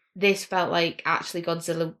 Whereas this felt like actually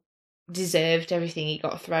Godzilla deserved everything he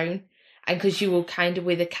got thrown. And because you were kind of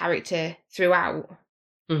with a character throughout.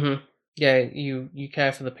 Yeah, you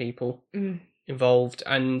care for the people involved,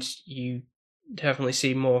 and you definitely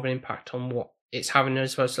see more of an impact on what it's having,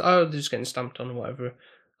 as opposed to, they're just getting stamped on or whatever,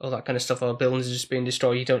 all that kind of stuff, or buildings are just being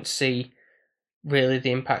destroyed. You don't see really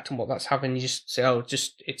the impact on what that's having. You just say,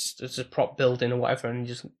 it's a prop building or whatever, and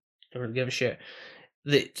you just don't really give a shit.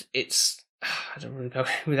 It's I don't really go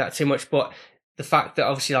with that too much, but the fact that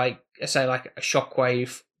obviously, like I say, like a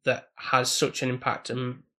shockwave that has such an impact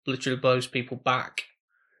and literally blows people back,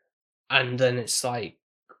 and then it's like,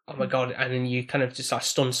 oh my god, and then you kind of just like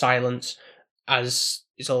stunned silence as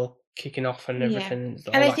it's all kicking off and everything.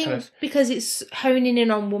 Yeah. And I think because it's honing in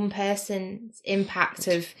on one person's impact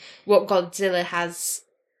of what Godzilla has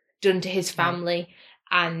done to his family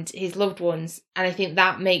and his loved ones, and I think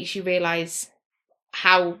that makes you realise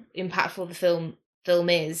how impactful the film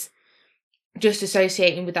is, just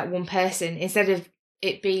associating with that one person instead of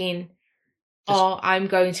it being, I'm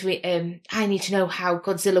going to I need to know how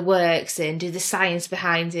Godzilla works and do the science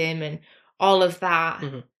behind him and all of that.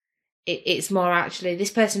 Mm-hmm. It's more actually,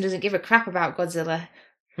 this person doesn't give a crap about Godzilla.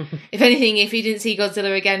 If anything, if he didn't see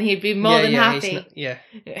Godzilla again, he'd be more than happy. Yeah.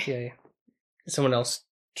 Someone else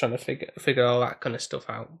trying to figure all that kind of stuff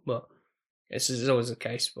out, but it's always the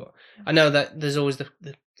case. But I know that there's always the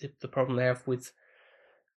problem they have with,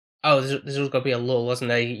 there's always got to be a lull, isn't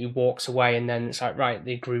there? He walks away and then it's like, right,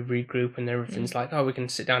 they regroup and everything's like, we can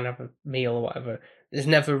sit down and have a meal or whatever. There's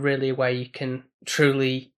never really a way you can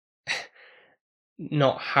truly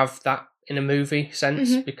not have that in a movie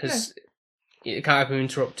sense, because you can't have him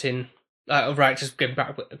interrupting. Right, just going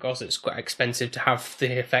back, because it's quite expensive to have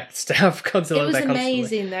the effects to have Godzilla. It was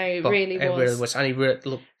amazing, though. It really was. And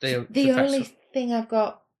the only thing I've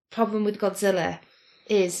got problem with Godzilla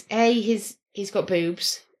is he's got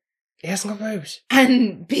boobs. He hasn't got boobs.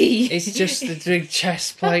 And B, it's just a big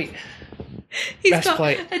chest plate. He's got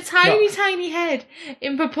a tiny head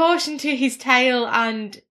in proportion to his tail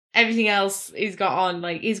and everything else he's got on.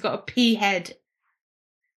 Like, he's got a pea head.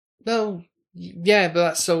 Well, yeah, but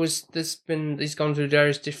that's always, he's gone through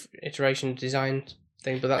various iteration design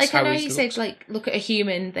thing, but that's how I know you said, like, look at a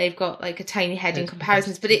human, they've got, like, a tiny head in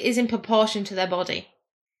comparisons, but it is in proportion to their body.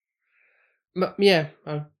 Yeah,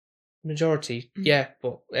 majority, yeah,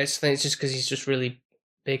 but it's just because he's just really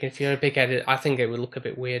big, and if you had a big head, I think it would look a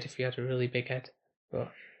bit weird if you had a really big head,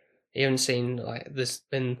 but you haven't seen, like, there's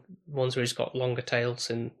been ones where he's got longer tails,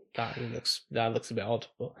 and that looks a bit odd,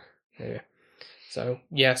 but anyway. So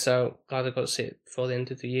glad I got to see it before the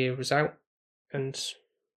end of the year was out, and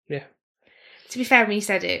yeah. To be fair, when you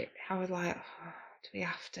said it, I was like, do we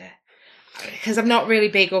have to? Because I'm not really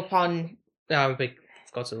big up on... No, I'm a big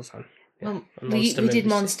Godzilla fan. Yeah. Well, we did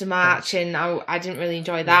Monster March, and I didn't really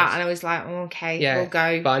enjoy that, and I was like, okay, we'll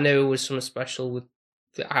go. But I knew it was something special with,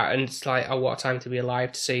 and it's like, what a time to be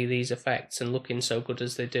alive to see these effects and looking so good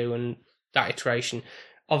as they do, and that iteration.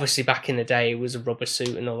 Obviously, back in the day, it was a rubber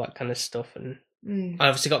suit and all that kind of stuff, and I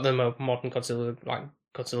obviously got the more modern Godzilla, like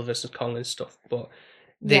Godzilla vs Kong and stuff, but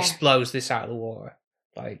this blows this out of the water.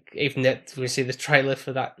 Like, even that we see the trailer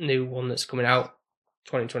for that new one that's coming out,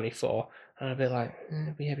 2024. And I'd be like,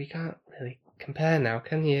 but we can't really compare now,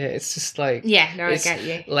 can you? It's just like... Yeah, no, I get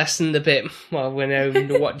you. Lessened a bit. Well, we know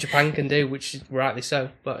what Japan can do, which is rightly so.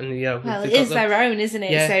 But, well, it is their own, isn't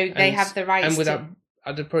it? Yeah, so they have the rights to...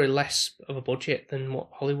 I'd probably less of a budget than what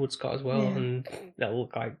Hollywood's got as well. Yeah. And they'll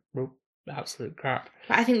look like absolute crap.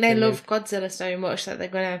 But I think they love Godzilla so much that they're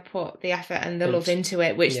going to put the effort and the love into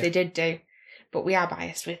it, which they did do. But we are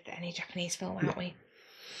biased with any Japanese film, aren't we?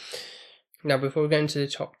 Now, before we get into the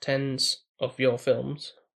top 10s of your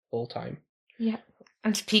films all time. Yeah.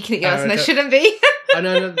 I'm just peeking at yours and I shouldn't be.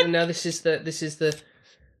 No, this is the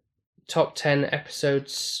top 10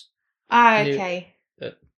 episodes. Okay.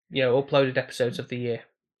 Uploaded episodes of the year.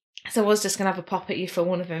 So I was just going to have a pop at you for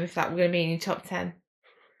one of them if that were going to be in your top 10.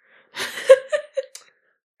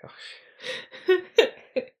 Gosh.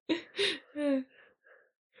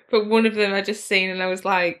 But one of them I just seen and I was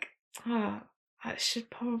like, that should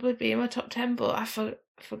probably be in my top 10, but I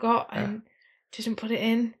forgot and didn't put it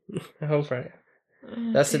in. Oh, right.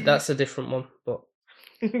 That's a different one, but...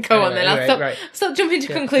 Go on then, I'll stop jumping to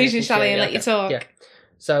conclusions, shall I, and let you talk. Yeah.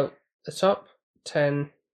 So, the top 10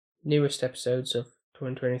 newest episodes of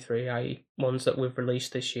 2023, i.e. ones that we've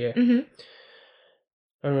released this year, in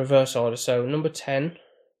reverse order. So, number 10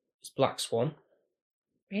 is Black Swan.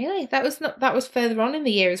 Really? That was further on in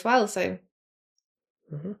the year as well, so...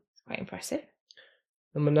 It's quite impressive.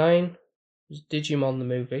 Number 9 is Digimon the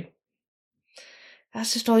movie.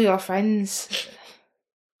 That's just all your friends.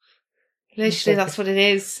 Literally, that's what it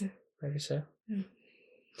is. Maybe so.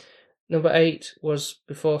 Number 8 was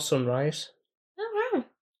Before Sunrise. Oh, wow.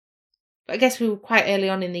 But I guess we were quite early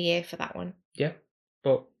on in the year for that one. Yeah,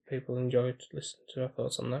 but people enjoyed listening to our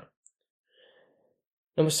thoughts on that.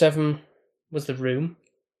 Number 7 was The Room.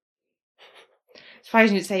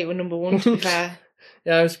 Surprising you didn't say it was number 1, to be fair.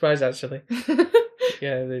 Yeah, I'm surprised, actually.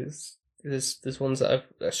 Yeah, there's ones that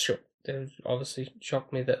have obviously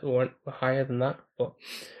shocked me that were higher than that, but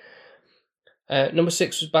Number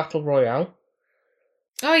 6 was Battle Royale.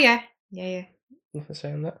 Oh, yeah. Yeah. Nothing to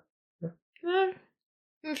say on that. No.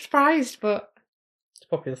 I'm surprised, but... It's a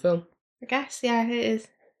popular film. I guess, yeah, it is.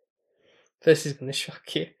 This is going to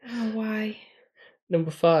shock you. Oh, why?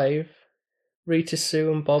 Number 5, Rita,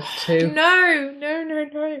 Sue and Bob 2.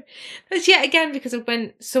 No. That's yet again because it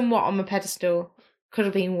went somewhat on my pedestal. Could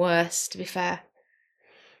have been worse, to be fair.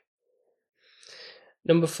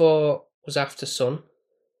 Number 4 was After Sun.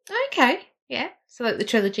 Okay, yeah. So like the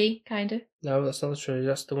trilogy, kind of. No, that's not the trilogy.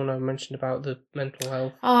 That's the one I mentioned about the mental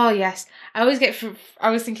health. Oh, yes. I always get... I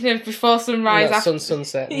was thinking of Before Sunrise. No, Sun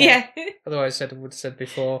Sunset. No. Yeah. Otherwise I would have said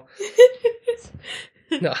before.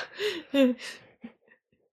 No.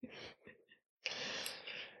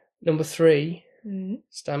 Number 3,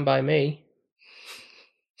 Stand By Me.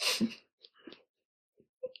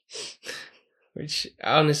 Which,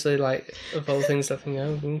 honestly, like, of all things, I think,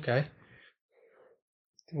 oh, okay.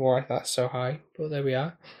 Why that's so high, but there we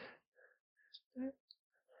are.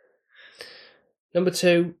 Number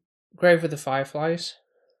 2, Grave of the Fireflies.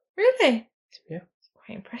 Really? Yeah.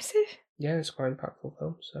 Quite impressive. Yeah, it's quite an impactful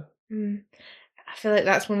film, so. I feel like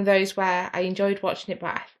that's one of those where I enjoyed watching it,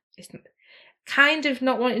 but it's kind of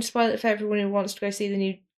not wanting to spoil it for everyone who wants to go see the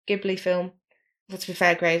new Ghibli film. Well, to be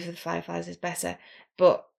fair, Grave of the Fireflies is better,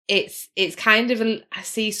 but it's kind of I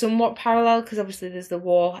see somewhat parallel because obviously there's the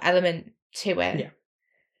war element to it. Yeah.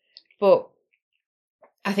 But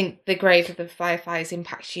I think the Grave of the Fireflies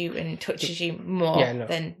impacts you and touches you more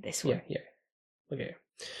than this one. Yeah. Okay.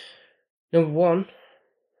 Number 1.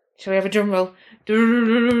 Shall we have a drum roll?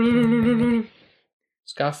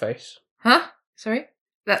 Scarface. Huh? Sorry?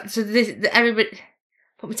 Everybody...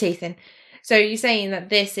 Put my teeth in. So you're saying that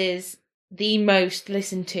this is the most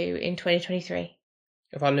listened to in 2023?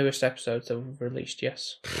 Of our newest episodes that we've released,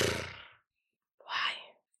 yes. Why?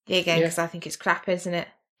 Yeah, again, because I think it's crap, isn't it?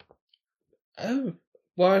 Oh.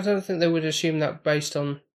 Well, I don't think they would assume that based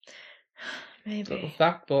on maybe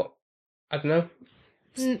that, but I don't know.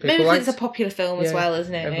 Maybe because it's a popular film as well,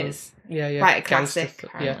 isn't it? Everyone, it's quite a classic,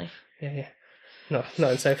 apparently. Yeah. Not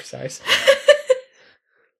in Sophie's eyes.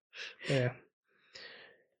 Yeah.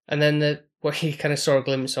 And then what you kind of saw a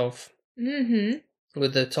glimpse of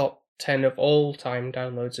with the top 10 of all time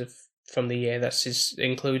downloads from the year. That's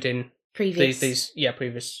including previous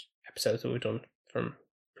previous episodes that we've done from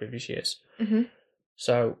previous years. Mm-hmm.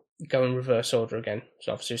 So go in reverse order again.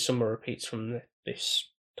 So obviously some are repeats from this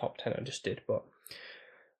top 10 I just did. But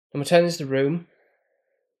number 10 is The Room.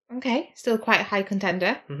 Okay, still quite a high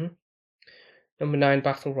contender. Mm-hmm. Number 9,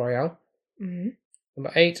 Battle Royale. Mm-hmm.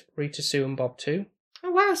 Number 8, Rita, Sue and Bob 2.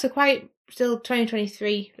 Oh wow, so quite still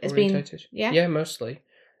 2023 has been Yeah, mostly.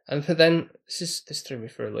 And then this threw me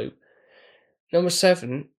for a loop. Number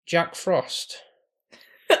 7, Jack Frost,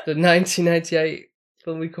 the 1998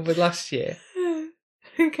 film we covered last year.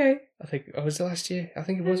 Okay. I think was it last year? I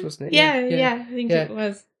think it was, wasn't it? Yeah, I think it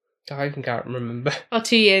was. I even can't remember. Or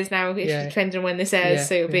 2 years now, depending on when this airs.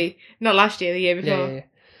 So it'll be not last year, the year before. Yeah.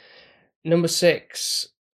 Number 6,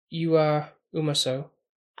 You Are Umaso.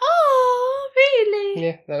 Oh, really?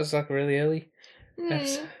 Yeah, that was like really early.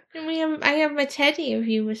 And I have my teddy of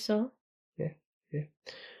Umaso. Yeah.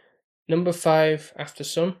 Number 5, After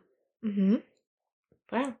Sun. Mm-hmm.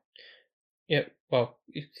 Wow. Yeah, well,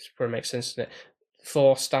 it probably makes sense, doesn't it?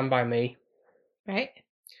 4, Stand By Me. Right.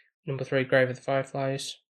 Number 3, Grave of the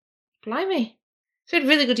Fireflies. Blimey. So we had a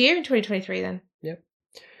really good year in 2023 then. Yep.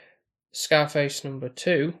 Scarface, number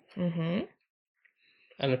 2. Mm-hmm.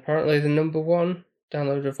 And apparently the number 1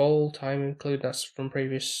 download of all time, including that's from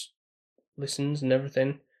previous listens and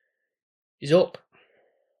everything, is Up.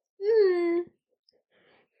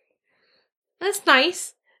 That's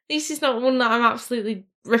nice. At least it's not one that I'm absolutely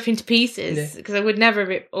ripping to pieces, because I would never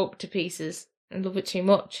rip Up to pieces. I love it too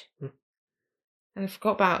much. And I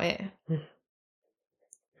forgot about it.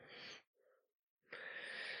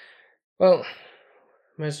 Well,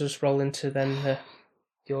 may as well just roll into then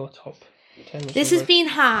your top 10. This has been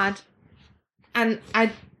hard, and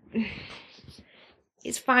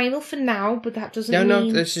it's final for now, but that doesn't mean...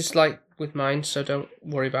 No, this is like with mine, so don't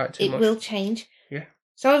worry about it too much. It will change. Yeah.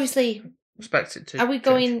 So obviously... Expect it to Am I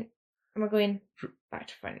going back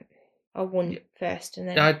to front? Or one first and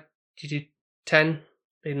then... You do 10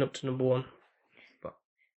 leading up to number 1. But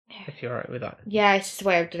if you're alright with that. Yeah, it's just the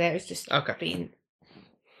way I've done it. It was just making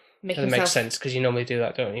myself... It makes sense, because you normally do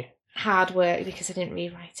that, don't you? Hard work, because I didn't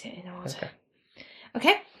rewrite it in order.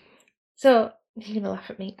 Okay. So, you're going to laugh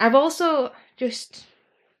at me. I've also just...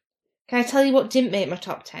 Can I tell you what didn't make my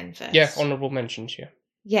top 10 first? Yeah, honourable mentions, yeah.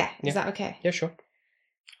 Yeah, is that okay? Yeah, sure.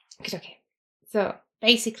 Okay. So,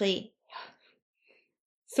 basically...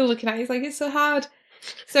 Still looking at it, it's like, it's so hard.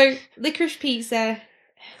 So, Licorice Pizza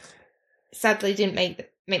sadly didn't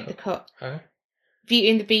make the cut. Huh? Beauty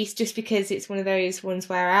and the Beast, just because it's one of those ones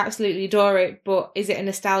where I absolutely adore it, but is it a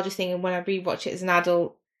nostalgia thing? And when I rewatch it as an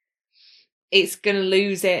adult, it's going to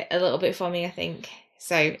lose it a little bit for me, I think.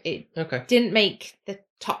 So it didn't make the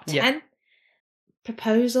top 10. Yeah.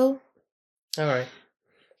 Proposal. All right.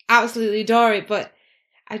 Absolutely adore it, but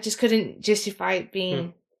I just couldn't justify it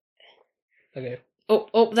being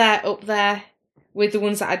up there with the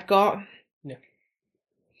ones that I'd got. Yeah.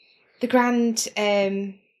 The Grand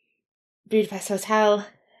Budapest Hotel,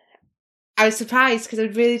 I was surprised because I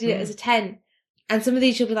would really do it as a 10. And some of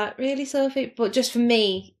these you'll be like, really, Sophie? But just for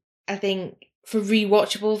me, I think for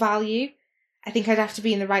rewatchable value, I think I'd have to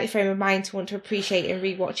be in the right frame of mind to want to appreciate and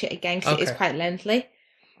rewatch it again because it is quite lengthy.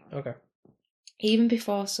 Okay. Even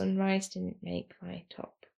Before Sunrise didn't make my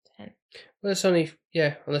top 10. Well, it's only,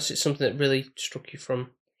 unless it's something that really struck you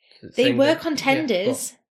from they were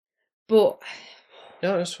contenders, but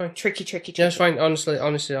no, that's fine. Tricky. Yeah, that's fine. Honestly,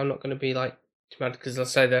 I'm not going to be like mad because I'll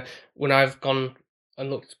say that when I've gone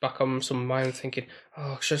and looked back on some of mine, thinking,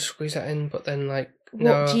 "Oh, should I squeeze that in?" But then, like,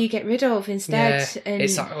 what do you get rid of instead? Yeah, and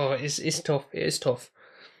it's like, it's tough. It is tough.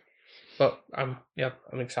 But I'm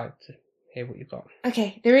excited to hear what you've got.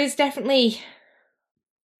 Okay, there is definitely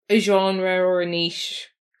a genre or a niche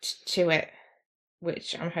to it,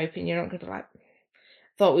 which I'm hoping you're not going to like.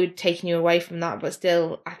 Thought we'd taken you away from that, but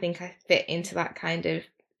still, I think I fit into that kind of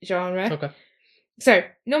genre. Okay. So,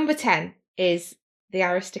 number 10 is The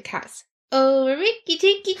Aristocats. Oh, Ricky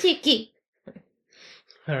Ticky Ticky.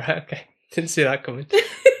 Alright, okay. Didn't see that coming.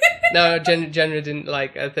 No, generally didn't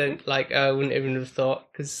like. I think I wouldn't even have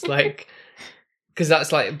thought because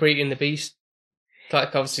that's like Beauty and the Beast. Like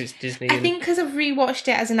obviously it's Disney. I think because I've rewatched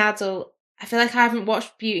it as an adult, I feel like I haven't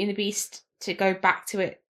watched Beauty and the Beast to go back to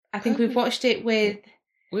it. I think we've watched it with.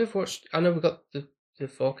 We've watched. I know we got the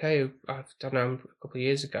 4K. I've done a couple of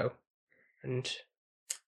years ago, and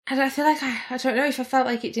I feel like I don't know if I felt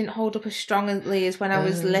like it didn't hold up as strongly as when I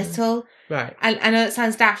was little. Right. And I know it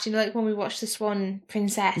sounds daft, like when we watched The Swan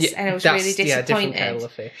Princess, and I was really disappointed. Yeah, different kettle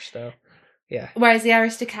of fish, though. Yeah. Whereas the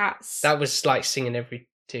Aristocats, that was like singing every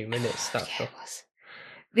 2 minutes. That it was.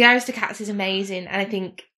 The Aristocats is amazing, and I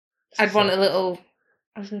think I'd want a little.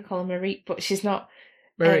 I was going to call her Marie, but she's not.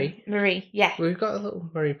 Marie. Marie, yeah. We've got a little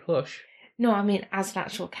Marie plush. No, I mean as an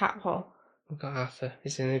actual cat, Paul. We've got Arthur.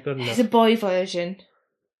 Is he good enough? It's a boy version.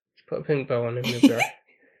 Put a pink bow on him, you'll be right.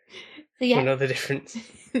 So yeah. We know the difference.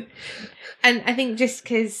 And I think just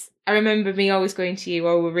because I remember me always going to you,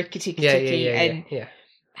 we're Ricky Ticky Ticky, and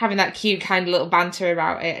having that cute kind of little banter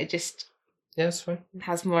about it, it just that's fine.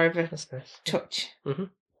 Has more of a nice. touch. Mm-hmm.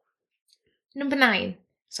 Number 9.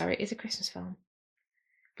 Sorry, it is a Christmas film.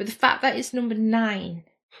 But the fact that it's number 9,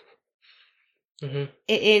 it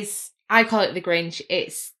is. I call it the Grinch.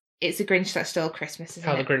 It's the Grinch that stole Christmas. Isn't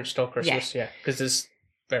How it? the Grinch stole Christmas, yeah. Because there's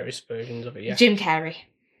various versions of it. Yeah. Jim Carrey.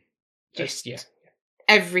 Just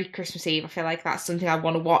every Christmas Eve, I feel like that's something I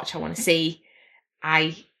want to watch. I want to see.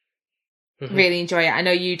 I really enjoy it. I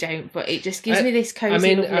know you don't, but it just gives me this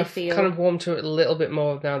cozy, lovely feel. I've kind of warmed to it a little bit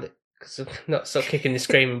more now because I'm not so kicking and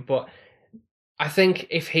screaming. But I think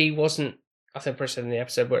if he wasn't. I think I said in the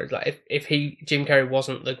episode where it's like if Jim Carrey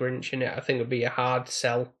wasn't the Grinch in it, I think it'd be a hard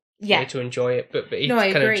sell to enjoy it. But he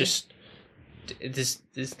kind of just there's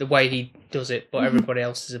the way he does it, but everybody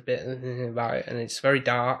else is a bit about it, and it's very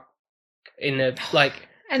dark in a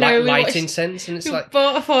lighting sense, and it's like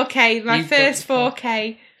bought a 4K, my first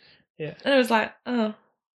 4K, and I was like, oh,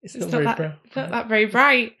 it's not that very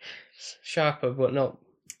bright, it's sharper but not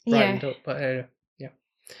brightened up. But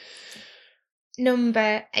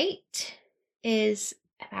Number 8. Is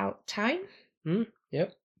About Time.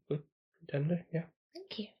 Yep. Good contender, yeah.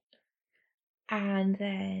 Thank you. And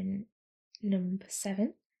then number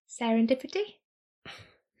 7, Serendipity.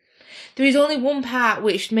 There is only one part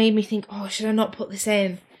which made me think, oh, should I not put this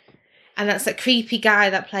in? And that's that creepy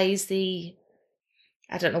guy that plays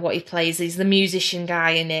I don't know what he plays, he's the musician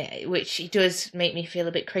guy in it, which he does make me feel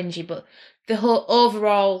a bit cringy, but the whole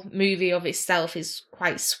overall movie of itself is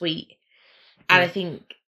quite sweet. And I think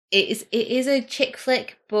it is a chick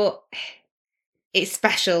flick, but it's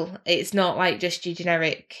special. It's not like just your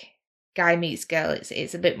generic guy meets girl.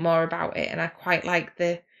 It's a bit more about it, and I quite like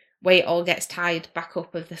the way it all gets tied back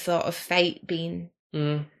up with the thought of fate being.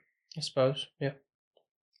 I suppose, yeah.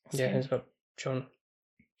 So, it's got John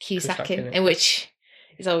Cusack in which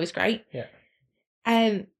is always great. Yeah.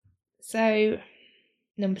 So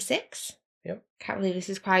number 6. Yep. Can't believe this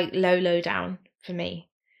is quite low down for me.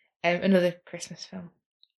 Another Christmas film.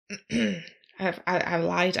 I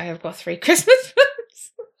lied. I have got 3 Christmas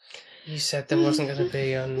films. You said there wasn't going to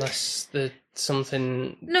be unless the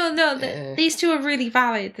something... No, these two are really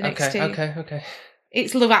valid, the next two. Okay.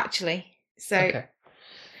 It's Love Actually. So, okay.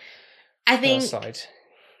 I think... Side.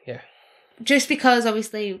 Yeah. Just because,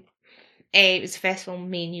 obviously, it was the first film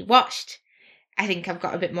me and you watched, I think I've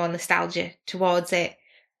got a bit more nostalgia towards it.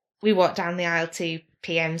 We walked down the aisle to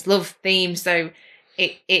PM's Love theme, so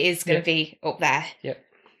it is going to be up there. Yep.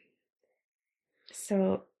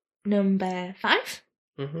 So, number 5.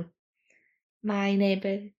 Mm-hmm. My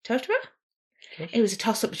Neighbour Totoro. Okay. It was a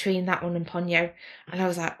toss-up between that one and Ponyo, and I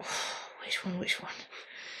was like, oh, which one?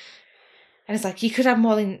 And it's like, you could have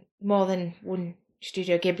more than one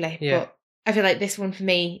Studio Ghibli, but I feel like this one for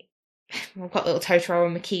me, I've got little Totoro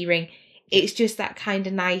on my key ring. It's just that kind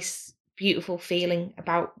of nice, beautiful feeling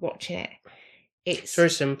about watching it. It's very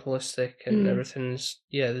simplistic and everything's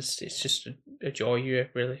it's just a joy,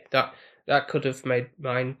 really. That could have made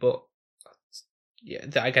mine, but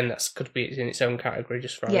that could be in its own category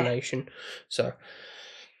just for animation. So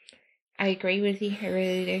I agree with you, I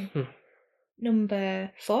really do.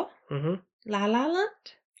 Number 4, La La Land.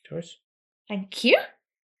 Choice. Thank you.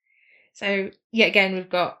 So yet again, we've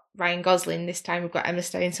got Ryan Gosling. This time we've got Emma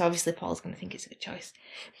Stone. So obviously Paul's going to think it's a good choice,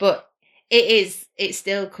 but it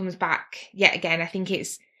still comes back yet again. I think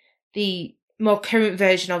it's the more current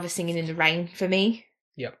version of a Singing in the Rain for me.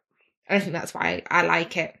 Yep. And I think that's why I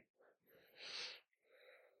like it.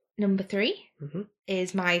 Number 3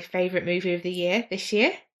 is my favourite movie of the year this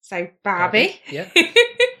year. So Barbie. Yeah.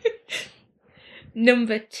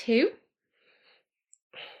 Number 2.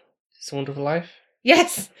 It's a Wonderful Life.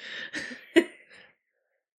 Yes.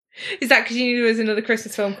 Is that because you knew there was another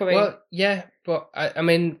Christmas film coming? Well, yeah, but I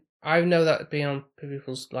mean, I know that being on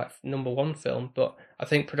people's number 1 film, but I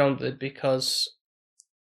think predominantly because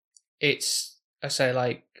it's, I say,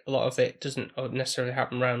 a lot of it doesn't necessarily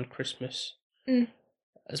happen around Christmas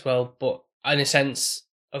as well. But in a sense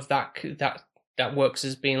of that works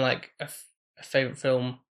as being a favorite film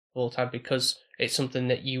of all time because it's something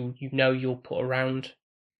that you'll put around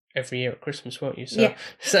every year at Christmas, won't you? So,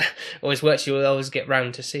 so always works. You will always get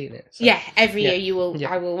round to seeing it. So. Yeah, every year you will.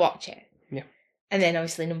 Yeah. I will watch it. Yeah. And then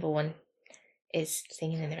obviously number 1 is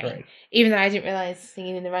Singing in the Rain. Even though I didn't realise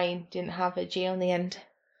Singing in the Rain didn't have a G on the end.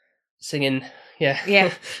 Singing, yeah.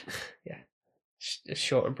 Yeah. Yeah. A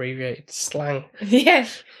short abbreviated slang. Yeah.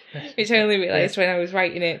 Which I only realised when I was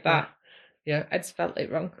writing it that I'd spelt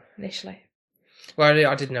it wrong initially. Well,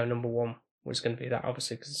 I didn't know number 1 was going to be that,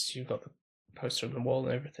 obviously, because you've got the poster on the wall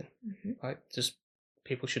and everything. Just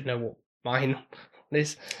people should know what mine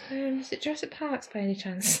is. Is it Jurassic Park by any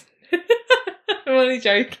chance? I'm only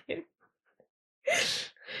joking. I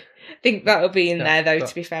think that'll be in there though,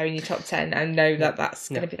 to be fair, in your top 10. I know that's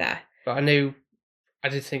going to be there. But I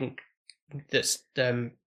did think that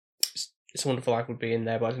It's a Wonderful Life would be in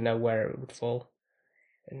there, but I didn't know where it would fall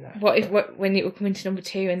in there. When it would come into number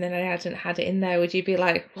 2 and then I hadn't had it in there, would you be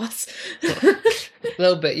like, what? A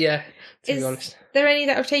little bit, yeah, to be honest. Is there any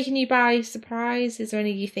that have taken you by surprise? Is there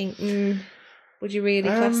any you think, would you really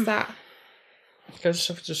class that? I'm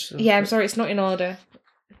sorry, it's not in order.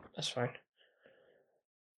 That's fine.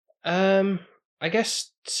 I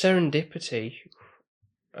guess Serendipity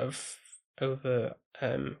over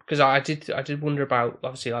because I did wonder about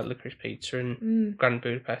obviously Licorice Pizza and Grand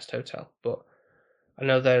Budapest Hotel, but I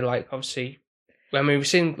know they're obviously. I mean, we've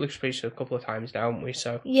seen Licorice Pizza a couple of times now, haven't we?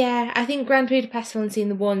 So yeah, I think Grand Budapest I've only seen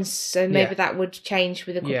the once, so maybe that would change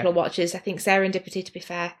with a couple of watches. I think Serendipity, to be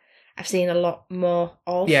fair, I've seen a lot more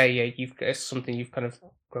of. Yeah, it's something you've kind of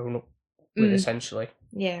grown up with essentially.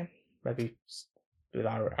 Yeah. Maybe with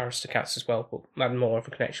our Aristocats as well, but I had more of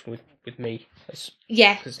a connection with me.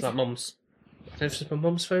 Because my mum's. I don't know if it's my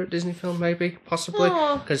mum's favourite Disney film, maybe, possibly,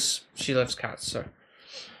 because she loves cats. So.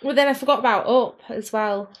 Well, then I forgot about Up as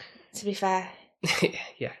well. To be fair.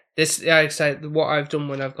 Yeah. I say what I've done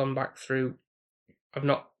when I've gone back through.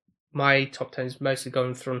 My top 10 is mostly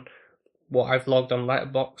going through what I've logged on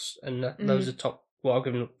Letterboxd, and those are top. What I've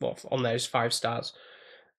given on there is 5 stars.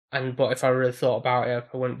 But if I really thought about it,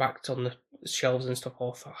 if I went back on the shelves and stuff,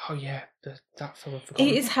 I thought, that film I've forgotten.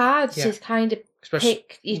 It is hard to kind of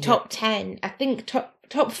pick your top 10. I think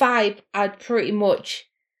top 5, I'd pretty much.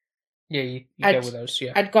 Yeah, you go with those.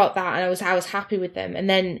 Yeah, I'd got that, and I was happy with them. And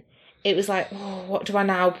then it was like, what do I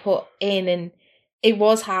now put in? And it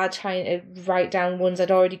was hard trying to write down ones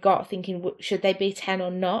I'd already got, thinking should they be 10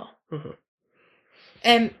 or not.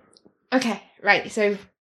 Okay, right. So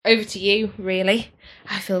over to you. Really,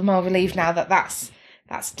 I feel more relieved now that that's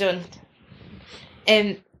done.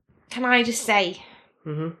 Can I just say?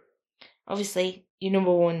 Obviously, your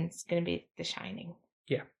number 1's going to be The Shining.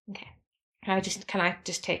 Yeah. Okay. Can I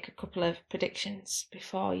just take a couple of predictions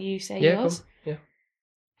before you say Yeah, yours? go on.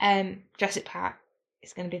 Yeah. Jurassic Park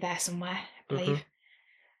is going to be there somewhere, I believe.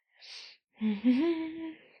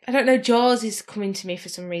 I don't know. Jaws is coming to me for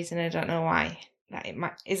some reason. I don't know why.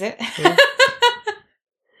 Is it? Yeah.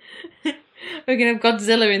 We're gonna have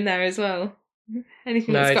Godzilla in there as well.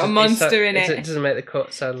 Anything that's got a monster in it. It doesn't make the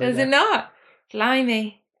cut, sadly. Does it not?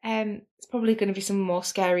 Blimey. It's probably going to be some more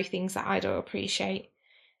scary things that I don't appreciate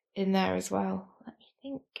in there as well. Let me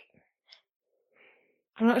think.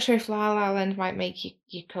 I'm not sure if La La Land might make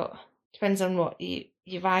you cut. Depends on what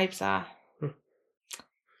your vibes are.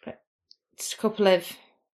 But just a couple of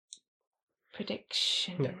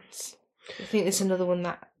predictions. Yeah. I think there's another one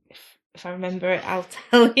that, if I remember it, I'll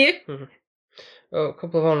tell you. Well, a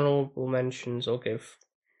couple of honourable mentions I'll give.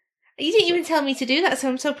 You didn't even tell me to do that, so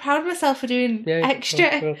I'm so proud of myself for doing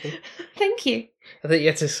extra. Thank you. I think you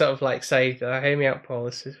had to sort of like say, hear me out, Paul,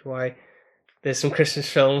 this is why there's some Christmas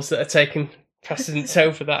films that are taking precedence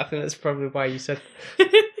over that. I think that's probably why you said.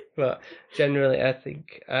 But generally, I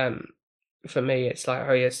think for me, it's like,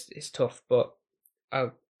 it's tough, but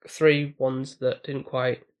 3 ones that didn't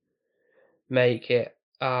quite make it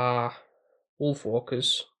are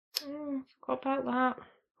Wolfwalkers. Oh, I forgot about that.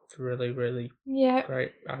 It's really, really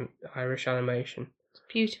great Irish animation. It's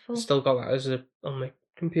beautiful. Still got that on my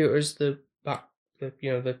computer as the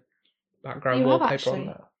background wallpaper on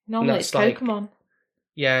that. Normally it's Pokemon.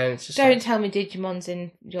 Yeah, and it's just Don't tell me Digimon's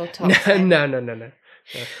in your top 10. No.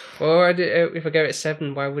 Well, if I go at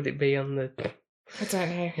 7, why would it be on the? I don't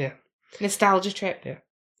know. Yeah. Nostalgia trip. Yeah.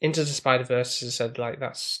 Into the Spider-Verse, as I said, like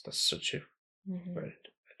that's such a good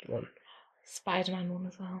one. Spider-Man one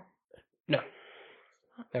as well. No,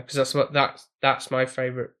 because that's my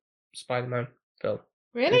favourite Spider-Man film.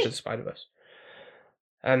 Really? Into the Spider-Verse.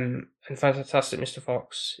 And Fantastic Mr.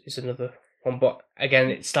 Fox is another one, but again,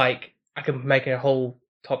 it's like I can make a whole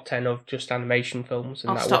top 10 of just animation films.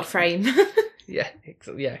 And Stop frame. Yeah,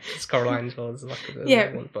 it's Coraline as well as like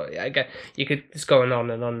another one. But yeah, again, you could just go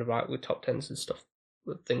on and on about with top 10s and stuff,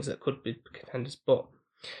 with things that could be contenders. But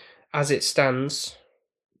as it stands,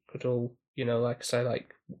 could all like I say,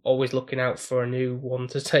 like always looking out for a new one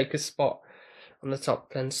to take a spot on the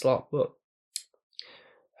top 10 slot. But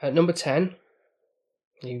at number 10,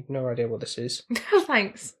 you've no idea what this is.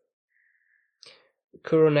 Thanks.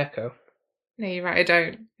 Kuroneko. No, you're right. I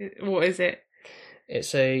don't. What is it?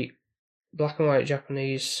 It's a black and white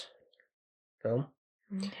Japanese film.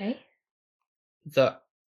 Okay. That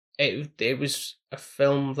it was a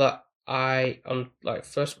film that I on like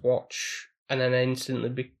first watch and then I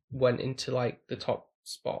instantly went into like the top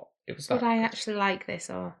spot. It was Would I actually like this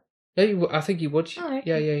or? No, I think you would. Oh,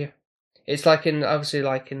 okay. Yeah. It's like obviously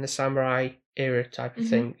like in the samurai era type of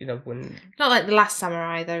thing. When not like The Last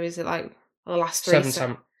Samurai though, is it? Like the last 3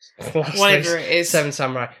 whatever it is. 7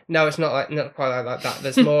 Samurai. No, it's not quite like that.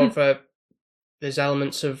 There's more of there's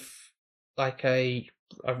elements of like a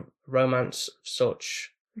romance of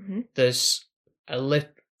such. There's there's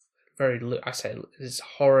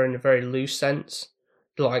horror in a very loose sense,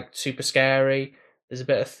 like super scary. There's a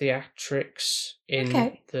bit of theatrics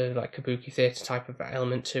in the like kabuki theatre type of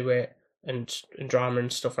element to it, and drama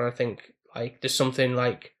and stuff. And I think like there's something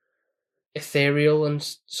like ethereal and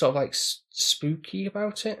sort of like spooky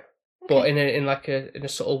about it, but in a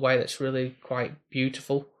subtle way that's really quite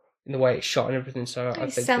beautiful in the way it's shot and everything. So I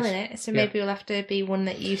think selling it. So maybe it'll have to be one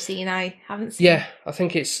that you've seen I haven't seen. Yeah, I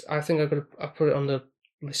think I put it on the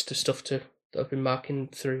list of stuff that I've been marking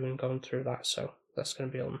through and going through that. So that's going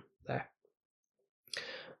to be on there.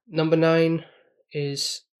 Number 9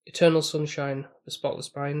 is Eternal Sunshine of the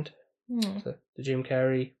Spotless Mind. The Jim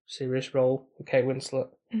Carrey serious role with Kate Winslet.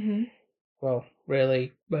 Well,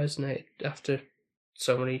 really resonated after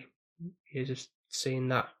so many years of seeing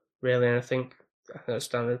that, really. And I think that's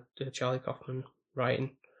down to Charlie Kaufman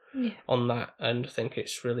writing on that, and I think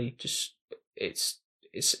it's really just it's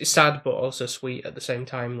sad but also sweet at the same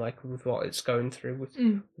time, like with what it's going through with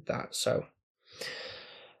that. So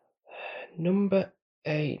number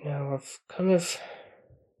 8 now, I've kind of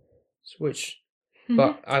switched,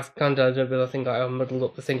 but I've kind of done a bit of thing, like I've muddled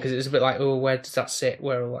up the thing because it's a bit like, oh, where does that sit,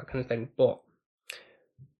 where, all that kind of thing. But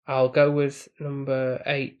I'll go with number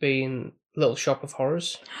 8 being Little Shop of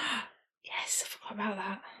Horrors. Yes, I forgot about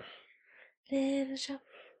that. Little Shop.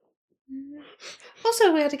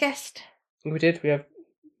 Also, we had a guest. We did.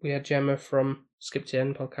 We had Gemma from Skip to the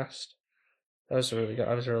End podcast. That was really good.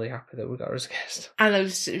 I was really happy that we got her as a guest. And it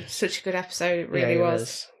was such a good episode. It really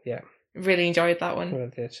was. Yeah. Really enjoyed that one. I really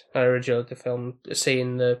did. I enjoyed the film.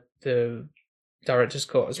 Seeing the director's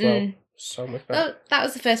cut as well. So much better. Oh, that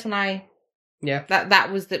was the first one Yeah.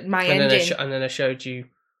 That was my engine. And then I showed you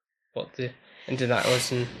what the ending that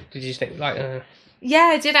was, and did you think like?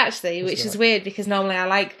 Yeah, I did actually, which is weird because normally I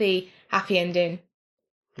like the happy ending,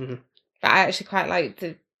 but I actually quite like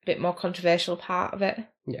the bit more controversial part of it.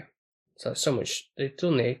 Yeah, so much they've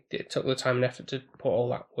done. It took the time and effort to put all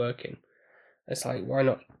that work in. It's like, why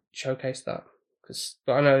not showcase that?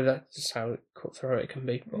 But I know that's just how cutthroat it can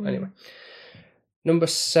be. But anyway, number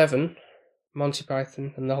 7, Monty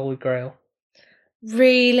Python and the Holy Grail.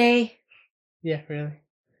 Really? Yeah, really.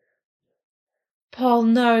 Paul,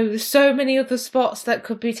 no. There's so many other spots that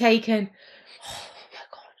could be taken. Oh my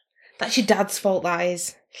god, that's your dad's fault. That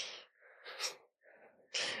is.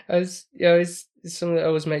 It's something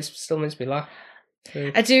that still makes me laugh.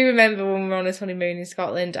 I do remember when we were on a honeymoon in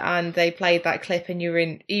Scotland and they played that clip and you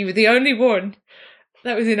were the only one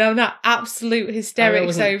that was in that absolute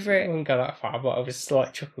hysterics over it. I wouldn't go that far, but I was still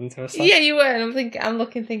like chuckling to myself. Yeah, you were, and I'm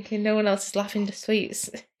looking, thinking no one else is laughing to sweets.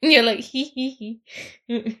 And you're like, hee hee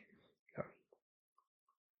hee.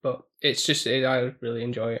 But it's just, I really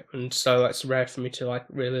enjoy it, and so it's rare for me to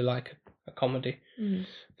really like a comedy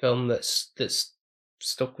film that's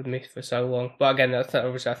stuck with me for so long. But again,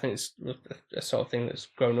 obviously I think it's a sort of thing that's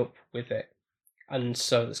grown up with it, and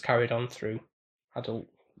so that's carried on through adult.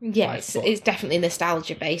 Yeah, it's definitely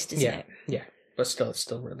nostalgia based, isn't it? Yeah, but still, it's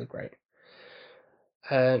still really great.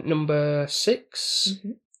 Number 6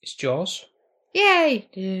 is Jaws. Yay!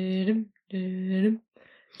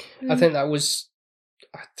 I think that was.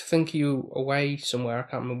 I think you away somewhere. I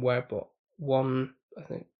can't remember where, but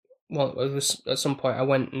it was at some point. I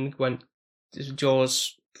went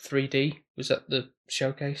Jaws 3D was at the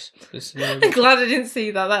showcase. I'm glad I didn't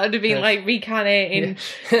see that. That would have been like recanting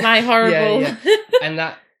my horrible. And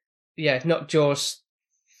that, not Jaws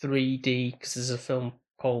 3D because there's a film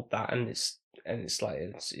called that, and it's like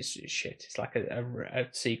it's shit. It's like a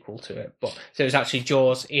sequel to it, but so it was actually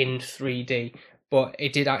Jaws in 3D, but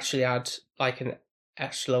it did actually add like an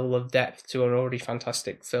extra level of depth to an already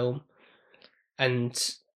fantastic film, and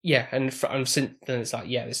since then it's like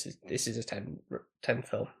this is a 10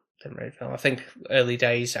 film, 10 rated film. I think early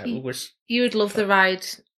days you would love the ride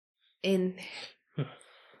in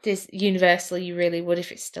this Universal. You really would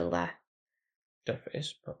if it's still there. Don't know if it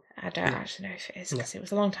is, but I don't actually know if it is because it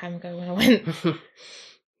was a long time ago when I went.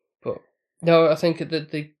 But no, I think that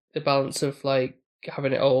the balance of like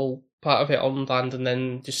having it all part of it on land and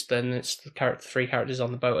then it's the 3 characters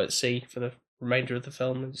on the boat at sea for the remainder of the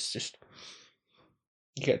film. It's just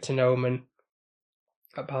you get to know them and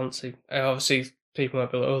that balancing. Obviously, people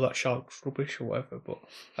might be like, "Oh, that shark's rubbish" or whatever, but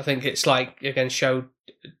I think it's like again show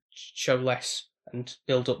less and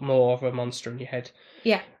build up more of a monster in your head.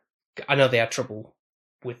 Yeah. I know they had trouble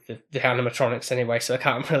with the animatronics anyway, so I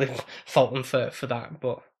can't really fault them for that.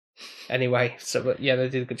 But anyway, but they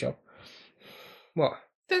did a good job. What?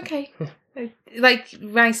 Okay. Like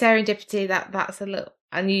my serendipity, that's a little.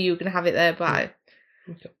 I knew you were going to have it there, but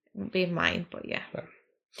it wouldn't be in mine. But yeah. Right.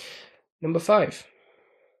 Number 5.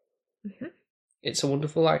 It's a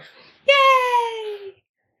Wonderful Life. Yay!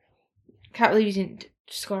 Can't believe you didn't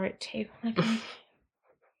score it too.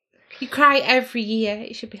 You cry every year.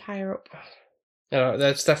 It should be higher up. No,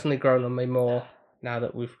 that's definitely grown on me more now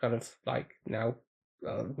that we've kind of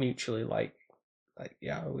mutually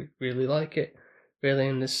we really like it. Really,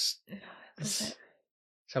 in this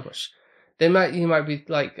so much. You might be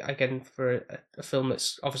like again for a film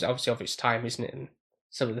that's obviously of its time, isn't it? And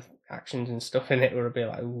some of the actions and stuff in it would be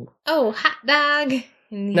like, ooh. Oh, hot dog!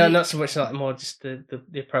 No, not so much like more just the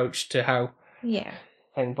approach to how. Yeah.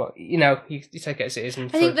 But you take it as it is.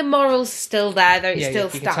 And I think the moral's still there, though. It still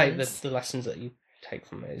you stands. can take the lessons that you take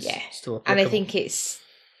from it. Still applicable. And I think it's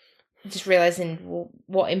just realising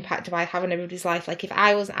what impact do I have on everybody's life. Like if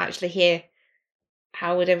I wasn't actually here,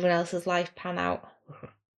 how would everyone else's life pan out?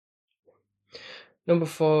 Number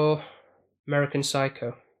 4, American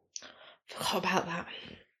Psycho. Forgot about that.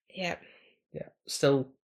 Yeah. Yeah. Still,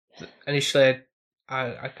 initially,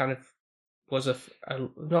 I kind of was not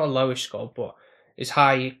a lowish score, but it's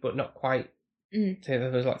high, but not quite. I think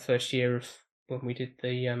that was like first year of when we did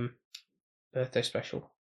the birthday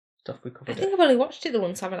special stuff. We covered. I think I've only watched it the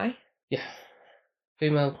once, haven't I? Yeah.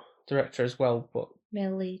 Female director as well, but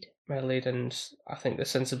male lead, and I think the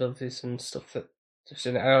sensibilities and stuff that just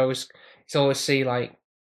in it. I always see like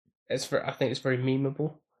I think it's very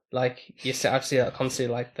memeable. Like I've seen that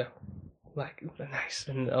constantly, like they're nice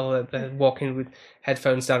and they're walking with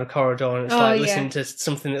headphones down a corridor and it's listening to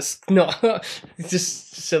something that's not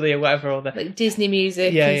just silly or whatever, or the like Disney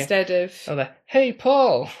music instead of the "Hey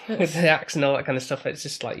Paul" with the axe and all that kind of stuff. It's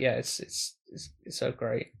just like it's so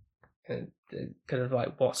great, and kind of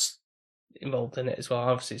like what's involved in it as well.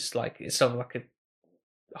 Obviously, it's sort of like a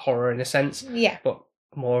horror in a sense, yeah, but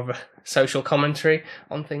more of a social commentary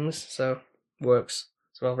on things, so works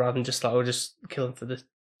as well, rather than just like, just killing for the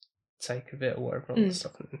sake of it or whatever, all that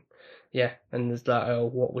stuff. And, and there's that,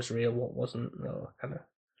 what was real, what wasn't, kind of.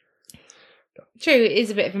 True, it is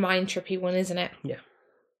a bit of a mind trippy one, isn't it? Yeah.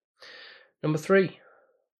 Number 3,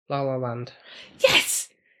 La La Land. Yes!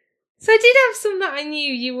 So I did have some that I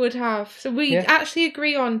knew you would have. So we actually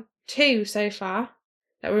agree on 2 so far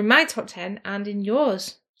that were in my top 10 and in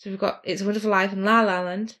yours. So we've got It's a Wonderful Life and La La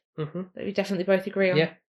Land that we definitely both agree on.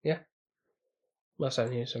 Yeah. Well, that's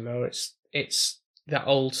only so it's that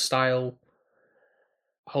old style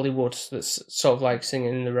Hollywood that's sort of like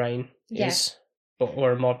Singing in the Rain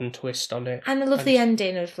or a modern twist on it. And I love the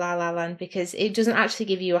ending of La La Land because it doesn't actually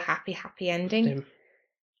give you a happy ending.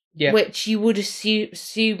 Which you would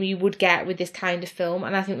assume you would get with this kind of film,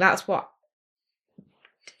 and I think that's what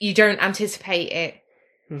you don't anticipate it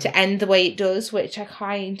to end the way it does, which I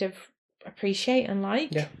kind of appreciate and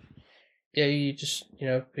like. Yeah, you just,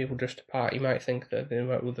 people drift apart. You might think that they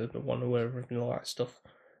might with the one or whatever and all that stuff,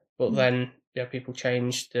 but then people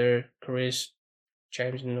change, their careers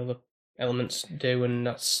change, and other elements do, and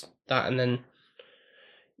that's that. And then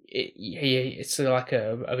it's like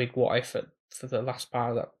a big what if for the last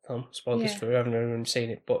part of that film. Spoilers for whoever hasn't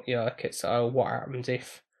seen it, but like it's what happens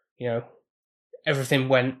if everything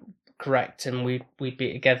went correct and we'd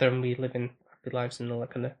be together and we live in happy lives and all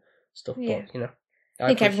that kind of stuff. But I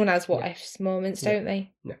think everyone has what ifs moments, don't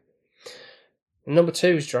they? Yeah. And number 2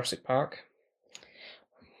 is Jurassic Park.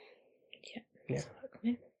 Yeah.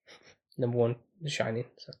 Number 1, The Shining.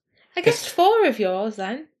 So I guess 4 of yours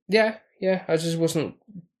then. Yeah. I just wasn't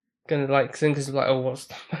gonna think of what's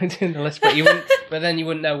in the list, but you wouldn't. But then you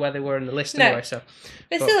wouldn't know where they were in the list anyway. So,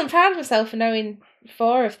 but still, I'm proud of myself for knowing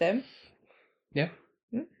 4 of them. Yeah.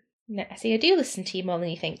 No, see, I do listen to you more than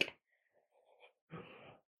you think.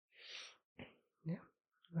 Yeah,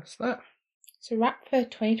 that's that. So wrap for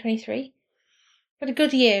 2023. But a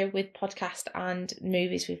good year with podcast and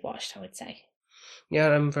movies we've watched, I would say. Yeah,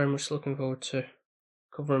 I'm very much looking forward to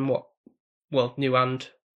covering new and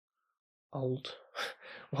old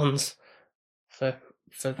ones for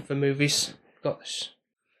movies. Got this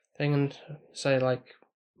thing and say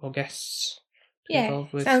more guests.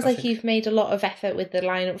 Involved with, sounds like you've made a lot of effort with the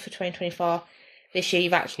lineup for 2024 this year.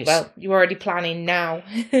 You've actually you're already planning now.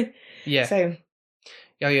 Yeah. So.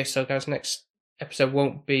 So guys, next episode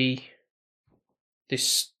won't be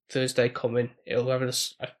this Thursday coming. It'll have a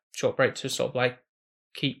short break to sort of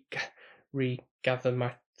regather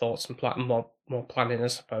my thoughts and plan more planning, I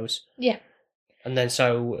suppose. Yeah. And then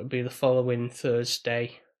so it'll be the following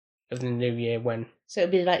Thursday of the new year when. So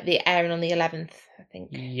it'll be the airing on the 11th, I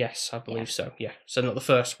think. Yes, I believe so. Yeah. So not the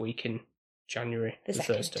first week in January. The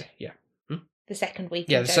second. Thursday. Yeah. The second week.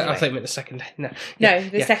 In January. I think the second day. No.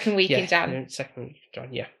 The second week in Jan. Second week in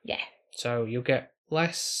Jan. Yeah. Yeah. So you'll get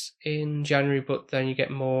less in January, but then you get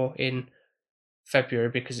more in February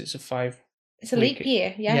because it's a 5. It's a leap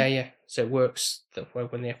year, yeah. Yeah. So it works that way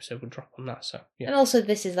when the episode would drop on that. So yeah. And also,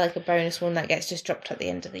 this is like a bonus one that gets just dropped at the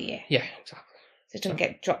end of the year. Yeah, exactly. So it doesn't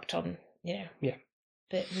get dropped on, Yeah.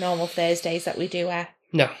 the normal Thursdays that we do.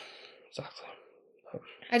 No, exactly.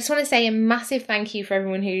 I just want to say a massive thank you for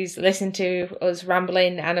everyone who's listened to us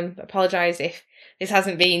rambling, and I apologise if this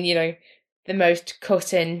hasn't been, the most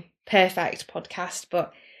cut and perfect podcast,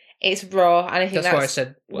 but it's raw, and I think that's why I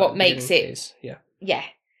said what makes it. Yeah.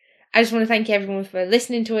 I just want to thank everyone for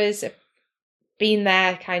listening to us, being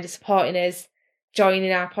there, kind of supporting us,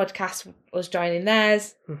 joining our podcast, us joining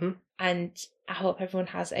theirs, and I hope everyone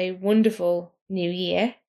has a wonderful new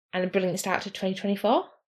year and a brilliant start to 2024.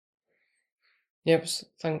 Yep,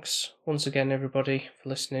 thanks once again, everybody, for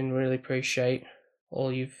listening. Really appreciate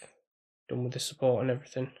all you've done with the support and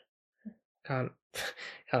everything. Can't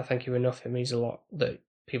thank you enough. It means a lot that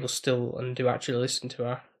people still and do actually listen to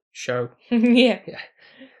our show. Yeah,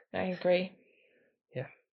 I agree. Yeah,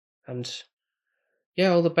 and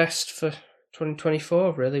all the best for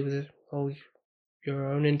 2024. Really, with all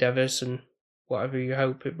your own endeavours and whatever you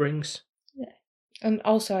hope it brings. Yeah, and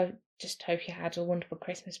also I just hope you had a wonderful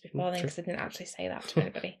Christmas before then, because I didn't actually say that to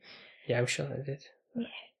anybody. Yeah, I'm sure I did.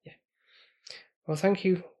 Yeah. Well, thank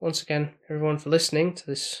you once again, everyone, for listening to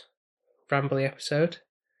this rambly episode,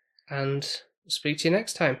 and speak to you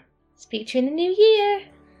next time. Speak to you in the new year.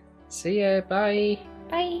 See ya. Bye.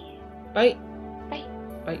 Bye. Bye. Bye.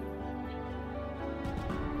 Bye.